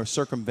getting or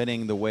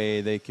circumventing the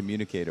way they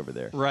communicate over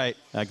there. Right.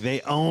 Like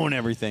they own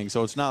everything,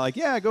 so it's not like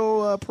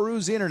go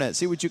peruse the internet,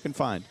 see what you can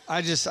find.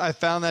 I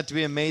found that to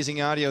be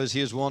amazing audio as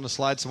he was willing to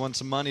slide someone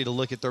some money to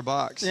look at their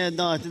box. Yeah,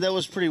 no, that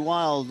was pretty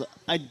wild.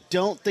 I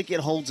don't think it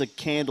holds a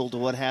candle to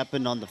what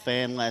happened on the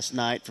Fan last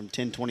night from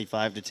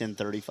 10:25 to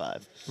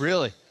 10:35.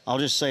 Really? I'll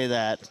just say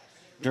that.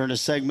 During a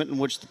segment in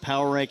which the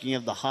power ranking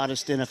of the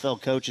hottest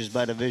NFL coaches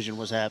by division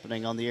was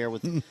happening on the air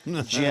with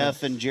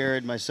Jeff and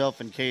Jared,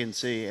 myself, and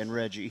KNC and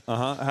Reggie.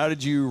 How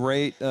did you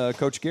rate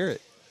Coach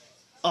Garrett?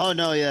 Oh,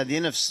 no, yeah. The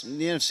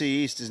NFC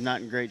East is not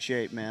in great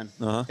shape, man.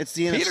 It's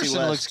the NFC West.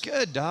 Peterson looks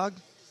good, dog.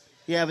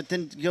 Yeah, but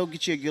then go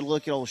get you a good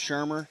look at old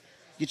Shermer.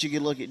 Get you a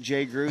good look at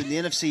Jay Gruden. The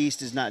NFC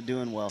East is not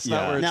doing well.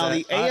 Now,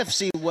 the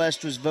AFC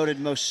West was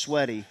voted most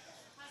sweaty.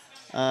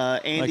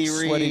 Andy like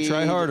Reid, sweaty,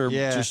 try hard, or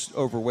just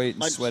overweight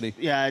and sweaty.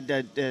 Yeah,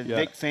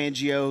 Vic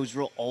Fangio, who's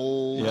real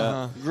old.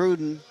 Yeah.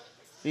 Gruden,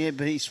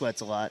 but he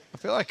sweats a lot. I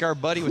feel like our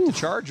buddy with the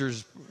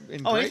Chargers.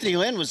 Anthony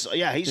Lynn was.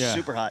 Yeah, he's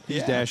super hot.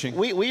 He's dashing.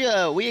 We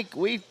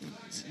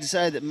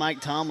decided that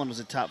Mike Tomlin was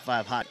a top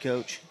 5 hot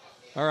coach.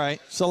 All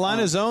right.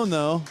 Salina's own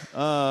though,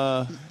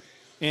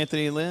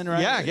 Anthony Lynn,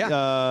 right?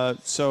 Yeah.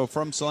 So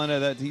from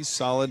Salina, he's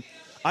solid.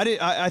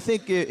 I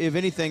think if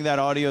anything, that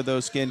audio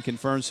though, Skin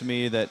confirms to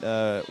me that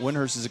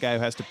Windhurst is a guy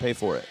who has to pay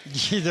for it.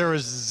 There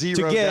was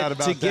zero doubt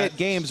about that. To get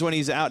games when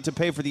he's out, to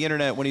pay for the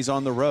internet when he's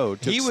on the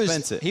road, to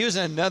expense it. He was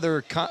in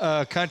another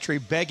country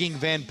begging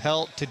Van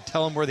Pelt to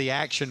tell him where the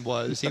action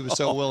was. He was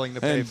so willing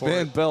to pay for it.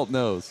 Van Pelt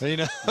knows. He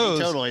knows. He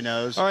totally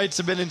knows. All right,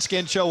 Subin and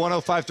Skin Show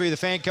 105.3 The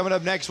Fan. Coming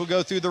up next, we'll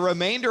go through the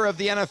remainder of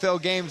the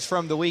NFL games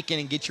from the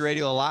weekend and get you ready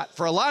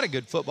for a lot of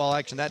good football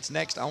action. That's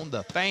next on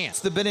The Fan.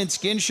 It's the Ben and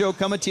Skin Show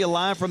coming to you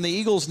live from the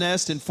Eagles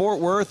Nest in Fort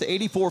Worth,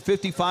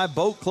 8455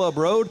 Boat Club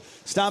Road.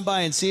 Stop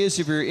by and see us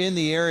if you're in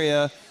the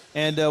area.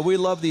 And we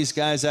love these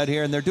guys out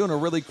here, and they're doing a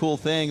really cool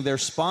thing. They're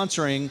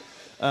sponsoring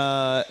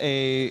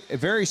a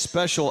very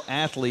special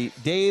athlete,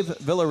 Dave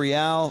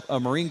Villarreal, a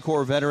Marine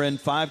Corps veteran,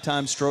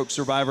 5-time stroke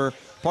survivor,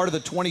 part of the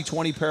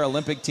 2020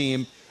 Paralympic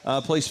team,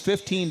 plays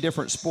 15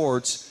 different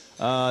sports.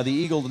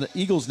 The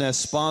Eagles Nest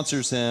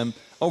sponsors him.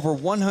 Over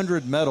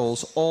 100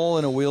 medals, all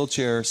in a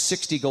wheelchair,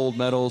 60 gold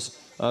medals.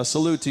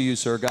 Salute to you,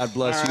 sir. God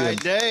bless you. All right,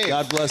 Dave.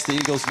 God bless the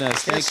Eagles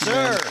Nest. Yes, Thank you,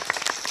 man. sir.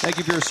 Thank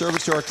you for your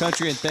service to our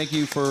country, and thank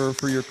you for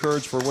your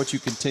courage for what you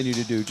continue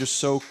to do. Just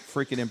so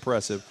freaking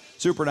impressive.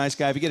 Super nice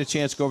guy. If you get a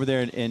chance, go over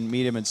there and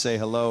meet him and say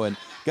hello. And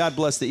God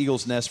bless the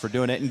Eagles Nest for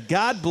doing it. And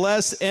God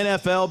bless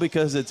NFL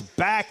because it's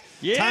back.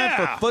 Yeah.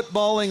 Time for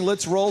footballing.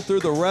 Let's roll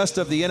through the rest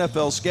of the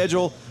NFL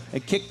schedule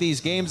and kick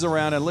these games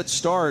around. And let's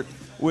start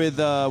with,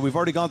 we've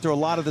already gone through a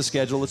lot of the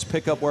schedule. Let's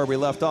pick up where we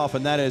left off,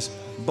 and that is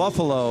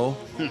Buffalo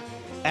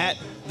at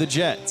the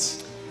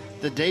Jets.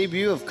 The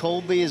debut of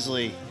Cole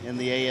Beasley in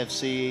the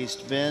AFC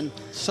East, Ben.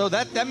 So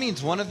that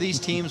means one of these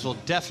teams will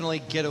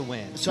definitely get a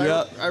win.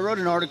 So I wrote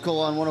an article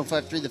on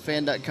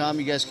 1053thefan.com.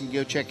 You guys can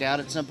go check out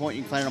at some point.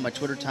 You can find it on my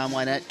Twitter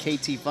timeline at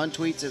KT Fun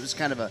Tweets. It was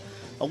kind of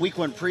a week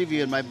one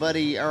preview, and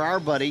our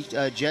buddy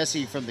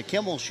Jesse from the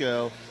Kimmel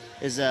Show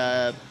is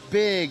a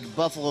big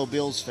Buffalo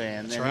Bills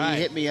fan. That's and right.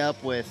 He hit me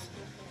up with,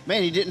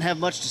 man, he didn't have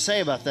much to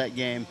say about that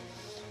game.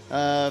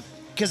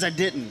 Because I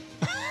didn't.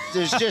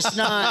 There's just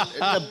not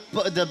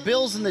the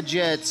Bills and the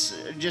Jets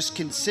are just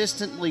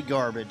consistently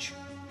garbage.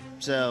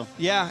 So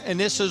yeah, and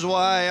this is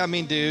why, I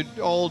mean, dude,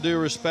 all due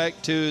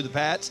respect to the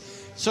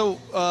Pats. So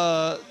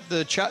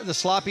the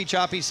sloppy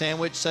choppy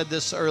sandwich said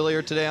this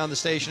earlier today on the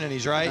station, and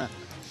he's right.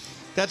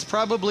 That's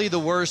probably the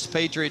worst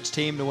Patriots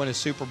team to win a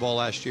Super Bowl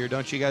last year.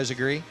 Don't you guys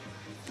agree?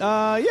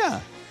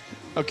 Yeah.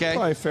 Okay.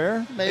 Probably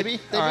fair. maybe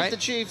they all beat right. the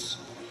Chiefs.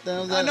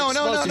 No. You're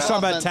talking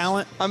about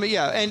talent. I mean,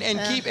 yeah,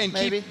 and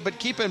maybe.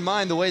 keep in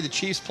mind the way the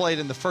Chiefs played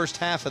in the first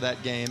half of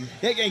that game.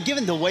 Yeah, and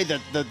given the way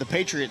that the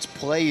Patriots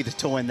played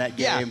to win that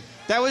game.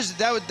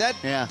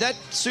 Yeah, that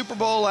Super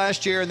Bowl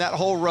last year and that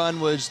whole run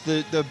was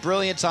the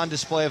brilliance on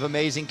display of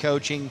amazing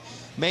coaching,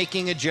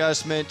 making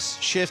adjustments,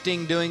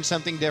 shifting, doing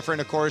something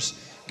different. Of course,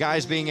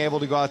 guys being able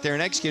to go out there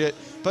and execute it.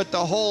 But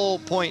the whole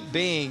point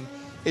being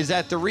is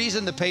that the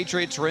reason the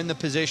Patriots were in the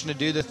position to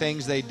do the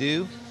things they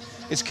do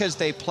is because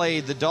they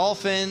played the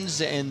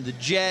Dolphins and the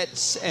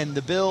Jets and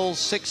the Bills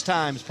 6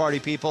 times, party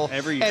people.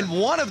 Every year. And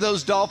one of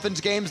those Dolphins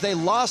games, they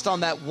lost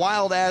on that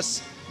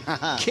wild-ass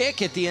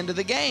kick at the end of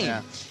the game.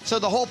 Yeah. So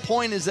the whole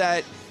point is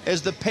that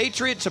as the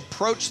Patriots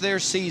approach their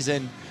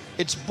season,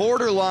 it's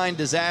borderline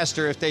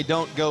disaster if they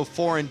don't go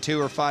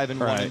 4-2 or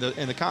 5-1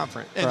 in the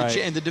conference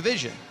in the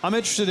division. I'm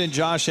interested in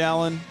Josh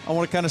Allen. I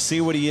want to kind of see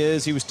what he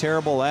is. He was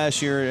terrible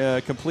last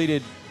year.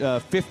 Completed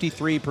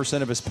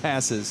 53% of his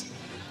passes.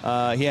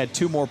 He had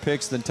 2 more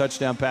picks than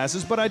touchdown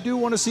passes, but I do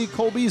want to see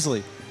Cole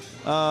Beasley.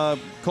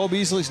 Cole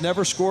Beasley's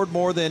never scored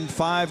more than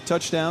 5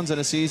 touchdowns in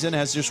a season,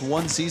 has just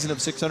 1 season of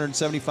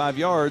 675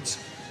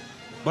 yards.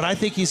 But I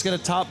think he's going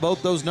to top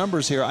both those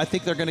numbers here. I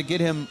think they're going to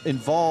get him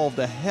involved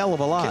a hell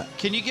of a lot.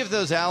 Can you give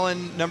those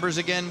Allen numbers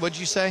again? What'd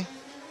you say?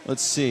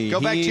 Let's see.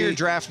 Go back to your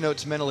draft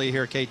notes mentally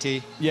here,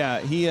 KT.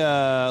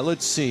 Yeah,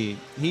 let's see.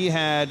 He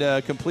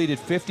had completed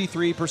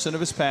 53% of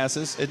his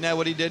passes. Isn't that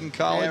what he did in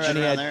college? Yeah, And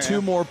he had there,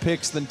 2 more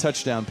picks than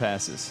touchdown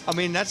passes. I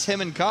mean, that's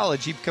him in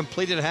college. He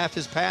completed half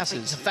his It's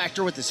passes. a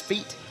factor with his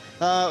feet.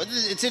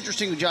 It's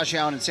interesting with Josh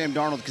Allen and Sam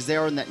Darnold because they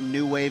are in that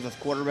new wave of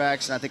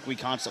quarterbacks, and I think we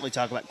constantly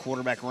talk about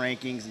quarterback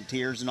rankings and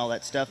tiers and all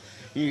that stuff.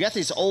 You got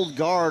this old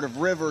guard of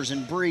Rivers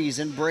and Breeze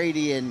and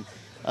Brady and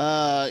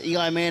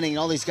Eli Manning and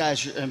all these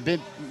guys, and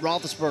Ben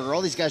Roethlisberger, all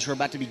these guys who are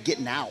about to be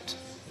getting out.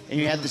 And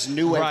you have this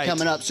new wave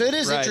coming up. So it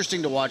is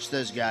interesting to watch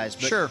those guys.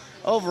 But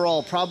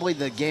overall, probably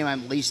the game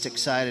I'm least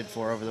excited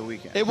for over the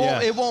weekend. It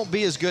won't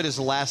be as good as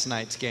last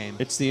night's game.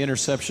 It's the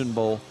Interception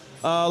Bowl.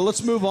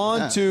 Let's move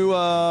on to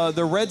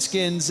the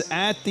Redskins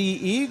at the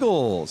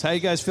Eagles. How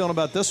you guys feeling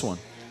about this one?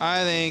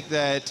 I think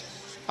that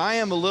I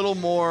am a little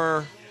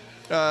more,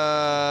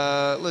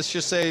 let's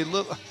just say,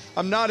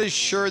 I'm not as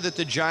sure that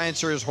the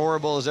Giants are as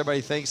horrible as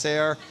everybody thinks they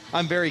are.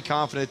 I'm very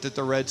confident that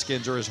the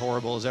Redskins are as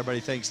horrible as everybody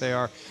thinks they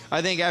are.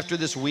 I think after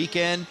this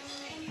weekend,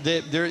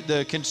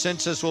 the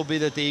consensus will be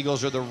that the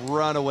Eagles are the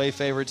runaway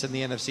favorites in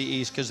the NFC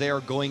East because they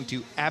are going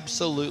to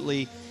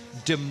absolutely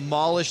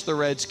demolish the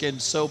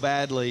Redskins so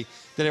badly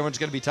that everyone's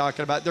going to be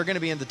talking about. They're going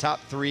to be in the top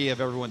 3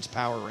 of everyone's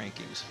power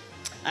rankings.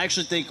 I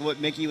actually think what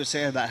Mickey was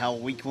saying about how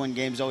week 1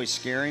 games always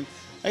scare him,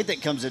 I think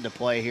that comes into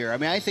play here. I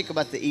mean, I think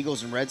about the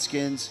Eagles and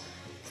Redskins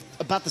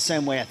about the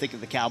same way I think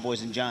of the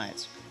Cowboys and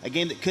Giants. A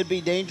game that could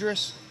be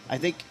dangerous. I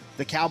think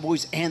the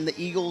Cowboys and the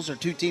Eagles are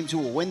 2 teams who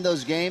will win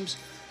those games,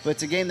 but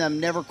it's a game that I'm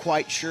never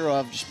quite sure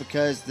of just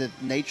because the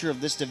nature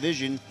of this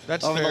division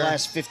over the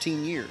last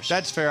 15 years.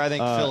 That's fair. I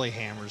think Philly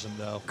hammers them,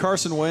 though.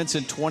 Carson Wentz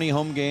in 20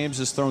 home games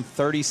has thrown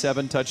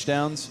 37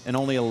 touchdowns and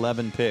only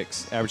 11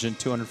 picks, averaging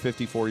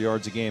 254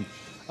 yards a game.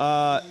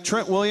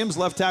 Trent Williams,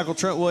 left tackle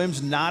Trent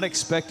Williams, not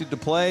expected to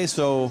play,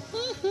 so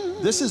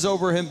this is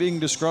over him being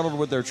disgruntled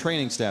with their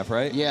training staff,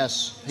 right?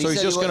 Yes. So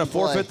he's just going to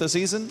forfeit the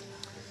season?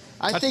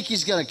 I think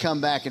he's going to come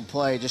back and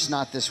play, just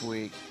not this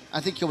week. I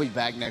think he'll be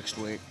back next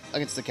week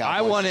against the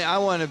Cowboys. I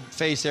want to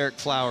face Eric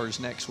Flowers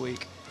next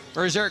week.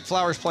 Or is Eric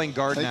Flowers playing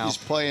guard now? He's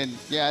playing.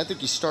 Yeah, I think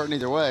he's starting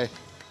either way.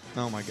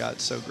 Oh, my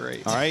God, so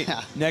great. All right,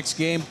 next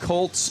game,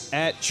 Colts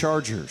at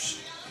Chargers.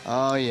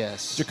 Oh,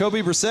 yes.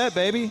 Jacoby Brissett,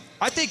 baby.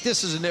 I think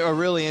this is a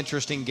really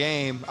interesting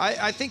game.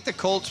 I think the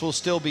Colts will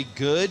still be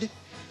good.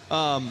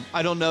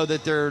 I don't know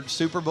that they're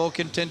Super Bowl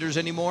contenders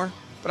anymore.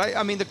 But,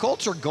 I mean, the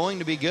Colts are going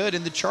to be good,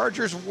 and the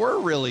Chargers were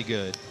really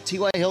good.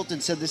 T.Y.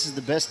 Hilton said this is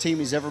the best team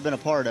he's ever been a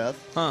part of.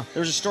 There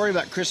was a story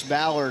about Chris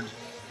Ballard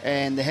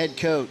and the head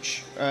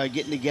coach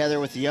getting together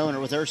with the owner,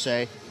 with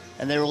Irsay,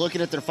 and they were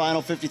looking at their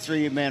final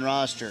 53-man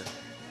roster.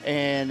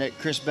 And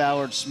Chris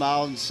Ballard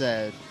smiled and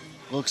said,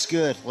 "Looks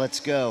good, let's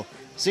go."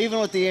 So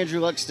even with the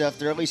Andrew Luck stuff,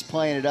 they're at least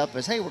playing it up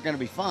as, hey, we're going to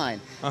be fine.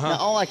 Now,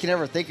 all I can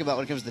ever think about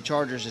when it comes to the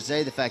Chargers is,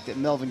 the fact that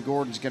Melvin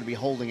Gordon's going to be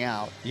holding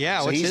out. Yeah,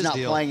 so what's he's his not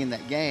deal? playing in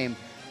that game.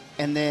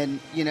 And then,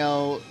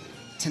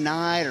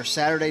 tonight or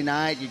Saturday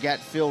night, you got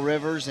Phil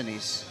Rivers, and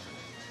he's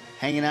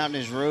hanging out in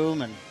his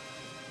room, and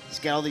he's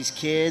got all these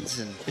kids.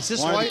 And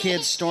one of the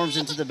kids storms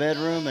into the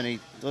bedroom, and he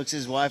looks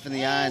his wife in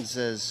the eye and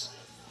says,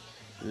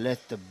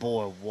 "Let the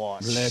boy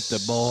watch." Let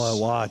the boy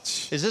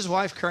watch. Is his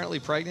wife currently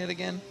pregnant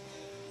again?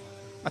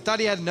 I thought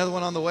he had another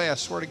one on the way. I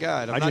swear to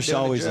God. I'm I not just doing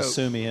a always joke.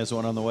 assume he has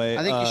one on the way.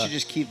 I think you should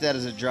just keep that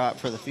as a drop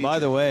for the future. By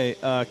the way,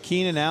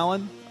 Keenan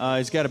Allen,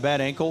 he's got a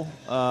bad ankle,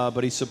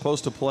 but he's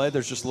supposed to play.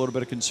 There's just a little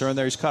bit of concern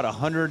there. He's caught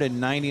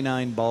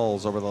 199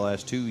 balls over the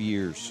last 2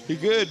 years. He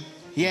good.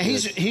 Yeah,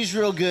 he's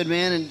real good,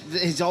 man, and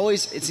it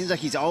seems like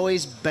he's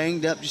always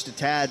banged up just a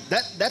tad.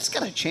 That's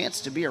got a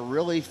chance to be a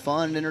really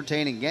fun,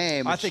 entertaining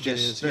game. I think it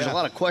is, There's yeah. a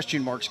lot of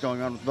question marks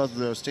going on with both of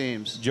those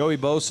teams. Joey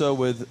Bosa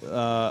with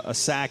a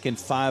sack in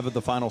 5 of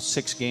the final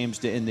 6 games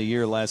to end the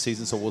year last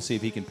season, so we'll see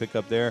if he can pick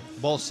up there.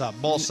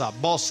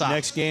 Bolsa.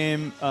 Next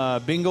game,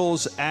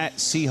 Bengals at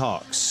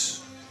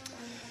Seahawks.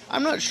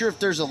 I'm not sure if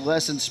there's a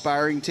less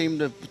inspiring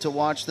team to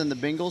watch than the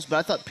Bengals, but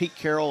I thought Pete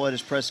Carroll at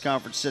his press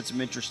conference said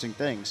some interesting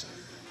things.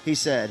 He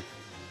said,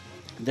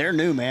 they're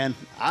new, man.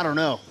 I don't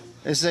know.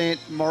 This ain't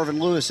Marvin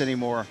Lewis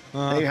anymore.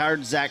 They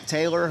hired Zach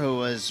Taylor, who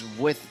was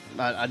with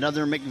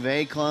another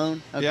McVay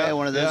clone,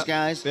 one of those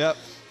guys. Yep.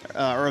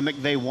 Or a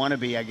McVay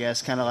wannabe, I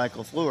guess, kind of like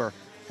LaFleur.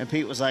 And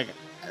Pete was like,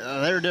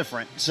 they're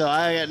different. So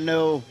I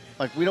got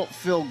we don't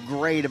feel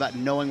great about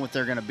knowing what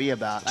they're going to be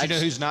about. Do you know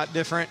who's not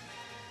different?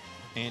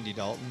 Andy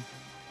Dalton.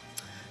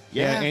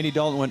 Yeah, Andy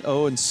Dalton went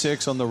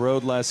 0-6 on the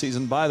road last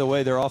season. By the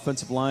way, their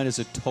offensive line is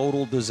a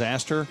total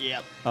disaster.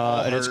 Yep.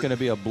 And it's going to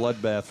be a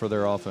bloodbath for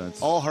their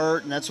offense. All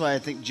hurt, and that's why I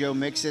think Joe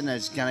Mixon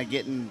is kind of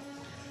getting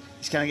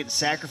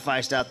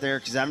sacrificed out there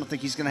because I don't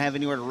think he's going to have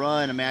anywhere to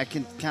run. I mean, I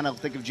can kind of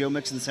think of Joe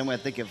Mixon the same way I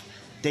think of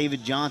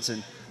David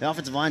Johnson. The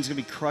offensive line is going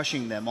to be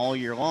crushing them all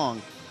year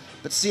long.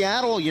 But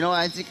Seattle,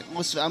 I think I'm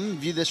going to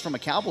view this from a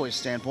Cowboys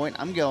standpoint.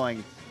 I'm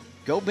going,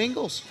 go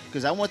Bengals,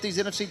 because I want these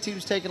NFC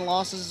teams taking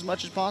losses as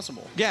much as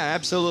possible. Yeah,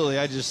 absolutely.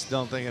 I just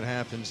don't think it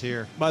happens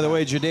here. By the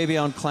way,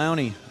 Jadeveon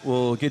Clowney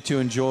will get to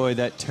enjoy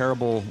that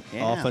terrible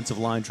offensive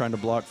line trying to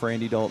block for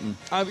Andy Dalton.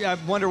 I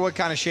wonder what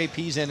kind of shape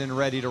he's in and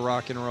ready to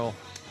rock and roll.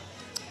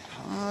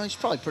 He's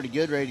probably pretty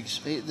good, ready.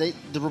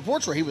 The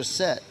reports were he was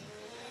set.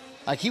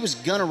 Like, he was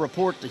going to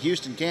report to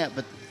Houston camp,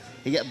 but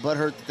he got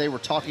butthurt that they were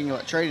talking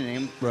about trading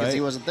him because he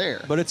wasn't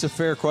there. But it's a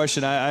fair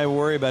question. I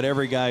worry about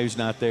every guy who's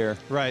not there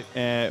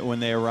when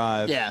they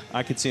arrive. Yeah.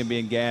 I could see him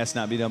being gassed,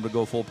 not being able to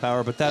go full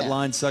power. But that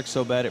line sucks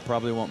so bad it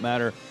probably won't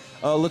matter.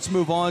 Let's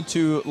move on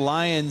to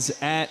Lions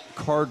at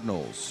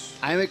Cardinals.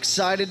 I'm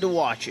excited to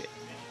watch it.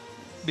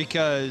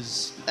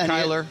 Because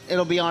Kyler.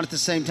 It'll be on at the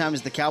same time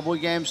as the Cowboy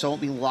game, so I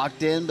won't be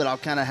locked in, but I'll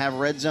kind of have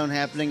red zone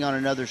happening on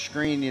another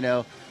screen,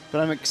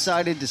 But I'm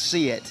excited to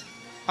see it.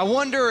 I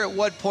wonder at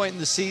what point in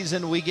the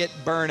season we get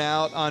burnt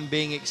out on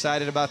being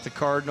excited about the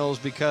Cardinals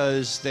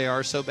because they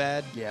are so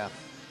bad. Yeah.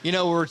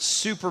 We're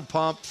super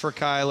pumped for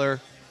Kyler.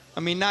 I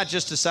mean, not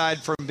just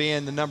aside from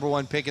being the number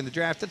 1 pick in the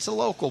draft, it's a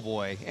local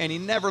boy, and he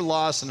never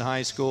lost in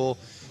high school.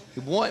 He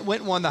went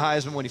and won the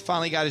Heisman when he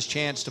finally got his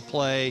chance to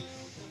play.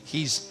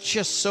 He's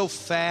just so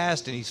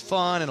fast, and he's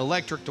fun and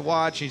electric to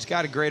watch. He's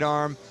got a great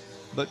arm.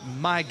 But,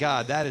 my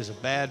God, that is a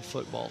bad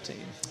football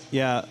team.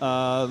 Yeah,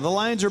 the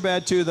Lions are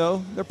bad too,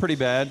 though. They're pretty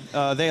bad.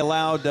 They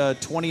allowed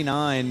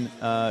 29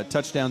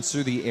 touchdowns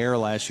through the air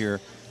last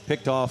year,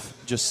 picked off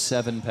just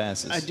 7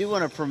 passes. I do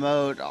want to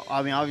promote,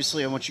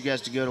 obviously I want you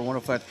guys to go to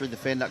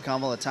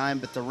 1053thefan.com all the time,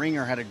 but The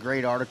Ringer had a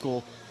great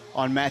article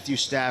on Matthew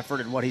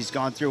Stafford and what he's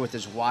gone through with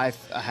his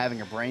wife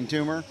having a brain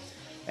tumor.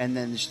 And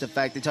then just the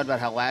fact they talked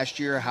about how last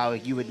year, how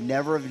you would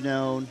never have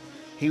known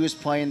he was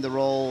playing the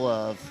role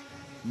of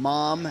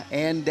mom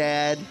and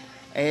dad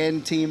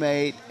and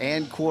teammate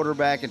and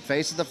quarterback and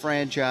face of the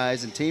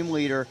franchise and team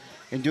leader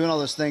and doing all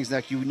those things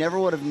that you never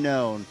would have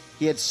known.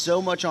 He had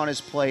so much on his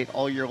plate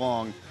all year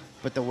long,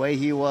 but the way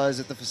he was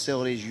at the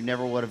facilities, you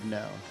never would have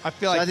known. I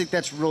think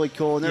that's really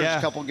cool. And there's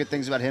a couple of good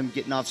things about him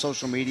getting off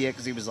social media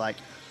because he was like,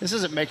 this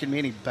isn't making me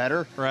any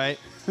better. Right.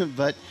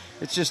 But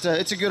it's just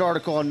it's a good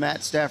article on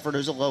Matt Stafford,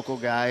 who's a local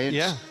guy.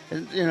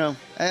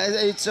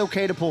 It's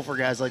okay to pull for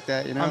guys like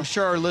that. I'm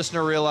sure our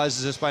listener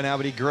realizes this by now,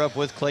 but he grew up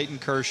with Clayton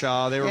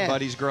Kershaw. They were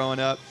buddies growing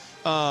up.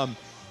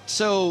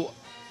 So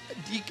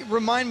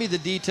remind me the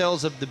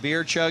details of the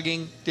beer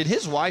chugging. Did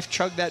his wife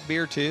chug that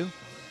beer too?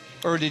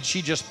 Or did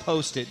she just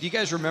post it? Do you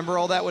guys remember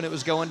all that when it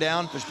was going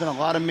down? There's been a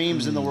lot of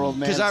memes in the world,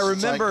 man. Because I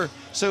remember,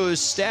 so it was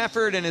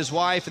Stafford and his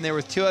wife, and there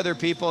were 2 other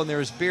people, and there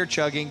was beer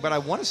chugging. But I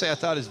want to say I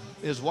thought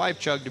his wife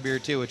chugged a beer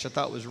too, which I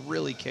thought was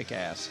really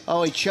kick-ass.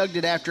 Oh, he chugged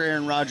it after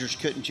Aaron Rodgers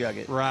couldn't chug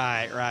it.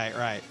 Right.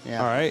 Yeah.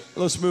 All right,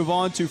 let's move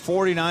on to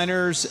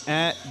 49ers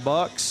at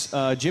Bucks.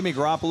 Jimmy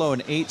Garoppolo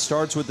in 8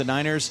 starts with the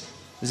Niners.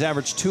 He's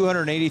averaged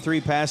 283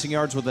 passing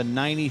yards with a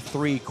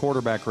 93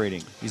 quarterback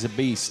rating. He's a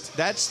beast.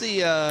 That's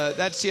the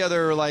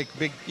other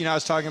big. I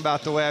was talking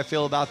about the way I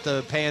feel about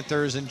the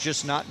Panthers and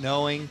just not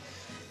knowing.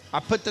 I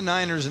put the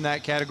Niners in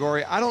that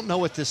category. I don't know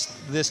what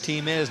this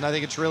team is, and I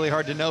think it's really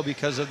hard to know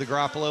because of the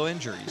Garoppolo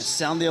injuries.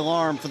 Sound the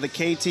alarm for the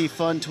KT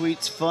Fun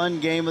Tweets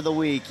Fun Game of the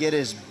Week. It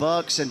is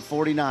Bucks and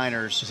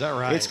 49ers. Is that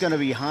right? It's going to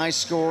be high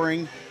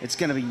scoring. It's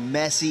going to be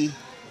messy.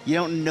 You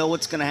don't know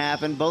what's going to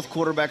happen. Both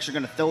quarterbacks are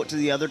going to throw it to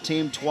the other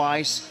team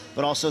twice,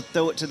 but also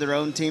throw it to their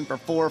own team for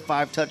 4 or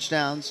 5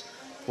 touchdowns.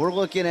 We're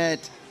looking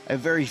at a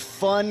very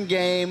fun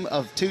game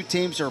of 2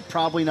 teams that are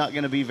probably not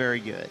going to be very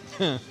good.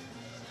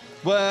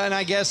 Well, and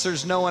I guess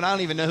there's no one. I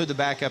don't even know who the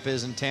backup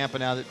is in Tampa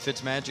now that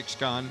Fitzmagic's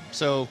gone.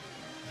 So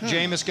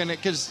Jameis going to –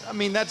 because, I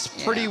mean, that's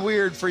pretty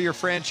weird for your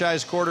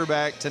franchise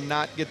quarterback to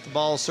not get the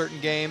ball certain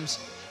games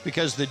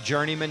because the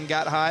journeyman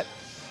got hot.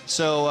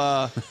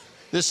 So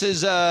this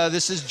is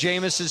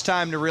Jameis's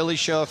time to really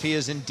show if he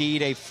is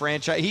indeed a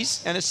franchise.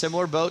 He's in a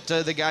similar boat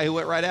to the guy who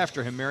went right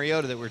after him,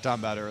 Mariota, that we were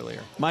talking about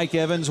earlier. Mike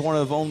Evans, one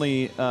of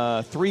only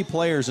 3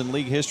 players in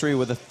league history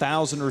with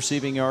 1,000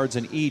 receiving yards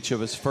in each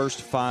of his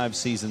first 5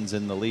 seasons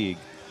in the league.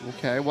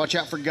 Okay, watch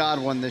out for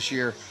Godwin this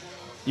year.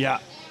 Yeah.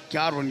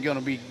 Godwin going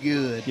to be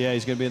good. Yeah,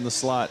 he's going to be in the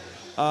slot.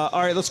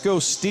 All right, let's go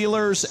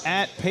Steelers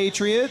at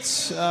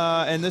Patriots,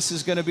 and this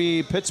is going to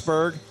be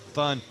Pittsburgh.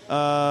 Fun.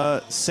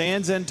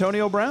 Sans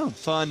Antonio Brown.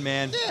 Fun,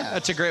 man. Yeah.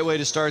 That's a great way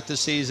to start the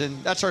season.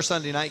 That's our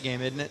Sunday night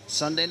game, isn't it?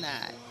 Sunday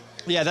night.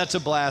 Yeah, that's a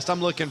blast.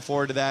 I'm looking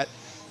forward to that.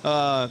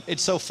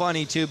 It's so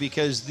funny, too,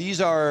 because these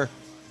are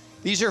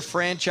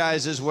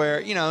franchises where,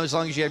 you know, as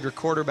long as you have your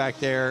quarterback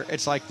there,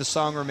 it's like the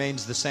song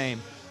remains the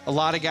same. A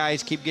lot of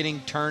guys keep getting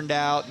turned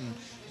out and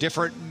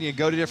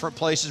go to different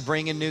places,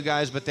 bring in new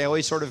guys, but they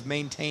always sort of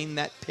maintain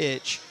that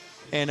pitch.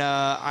 And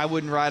I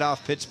wouldn't write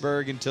off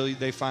Pittsburgh until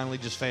they finally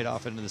just fade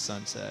off into the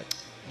sunset.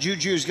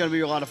 Juju is going to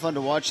be a lot of fun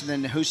to watch. And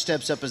then who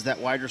steps up as that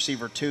wide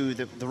receiver, too,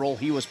 the role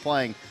he was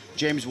playing?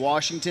 James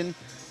Washington,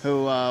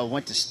 who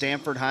went to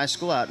Stanford High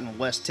School out in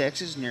West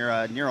Texas,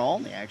 near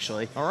Olney,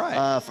 actually. All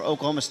right. For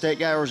Oklahoma State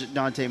guy, or is it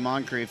Dante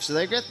Moncrief? So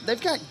they've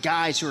got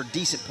guys who are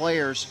decent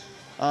players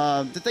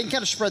that they can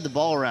kind of spread the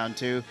ball around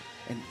to.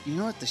 And you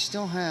know what? They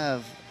still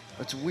have –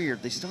 it's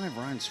weird. They still have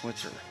Ryan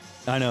Switzer.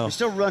 I know. They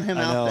still run him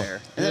out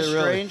there. Isn't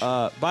that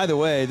strange? By the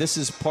way, this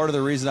is part of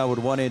the reason I would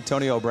want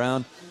Antonio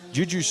Brown.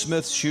 Juju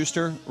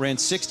Smith-Schuster ran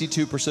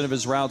 62% of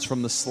his routes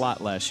from the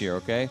slot last year,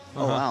 okay?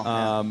 Oh,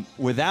 wow.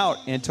 Without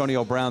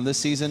Antonio Brown this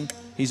season,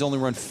 he's only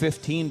run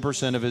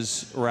 15% of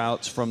his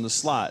routes from the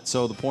slot.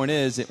 So the point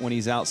is that when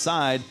he's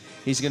outside,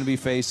 he's going to be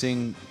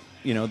facing,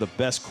 you know, the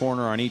best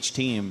corner on each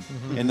team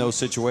in those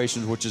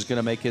situations, which is going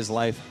to make his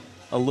life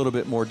a little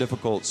bit more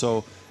difficult.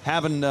 So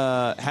having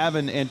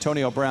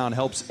Antonio Brown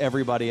helps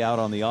everybody out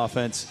on the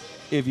offense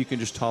if you can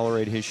just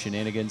tolerate his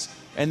shenanigans.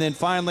 And then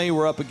finally,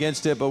 we're up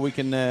against it, but we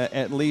can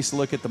at least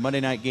look at the Monday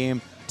night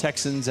game,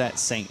 Texans at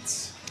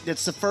Saints.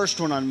 It's the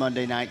first one on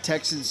Monday night,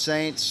 Texans,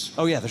 Saints.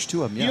 Oh, yeah, there's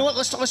 2 of them. Yeah. You know what?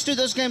 Let's do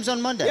those games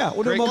on Monday. Yeah,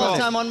 we'll do them all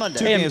time on Monday.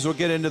 2 games. We'll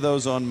get into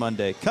those on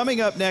Monday. Coming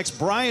up next,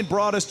 Brian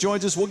Broaddus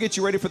joins us. We'll get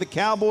you ready for the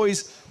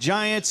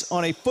Cowboys-Giants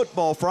on a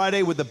football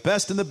Friday with the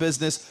best in the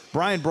business.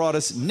 Brian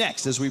Broaddus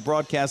next as we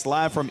broadcast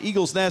live from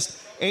Eagles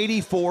Nest,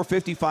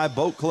 8455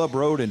 Boat Club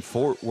Road in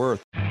Fort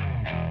Worth.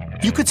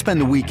 You could spend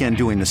the weekend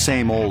doing the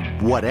same old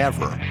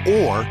whatever,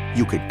 or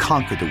you could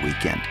conquer the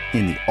weekend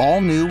in the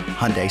all-new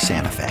Hyundai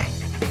Santa Fe.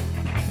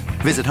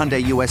 Visit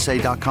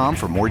HyundaiUSA.com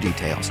for more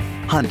details.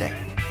 Hyundai,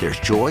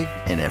 there's joy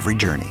in every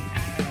journey.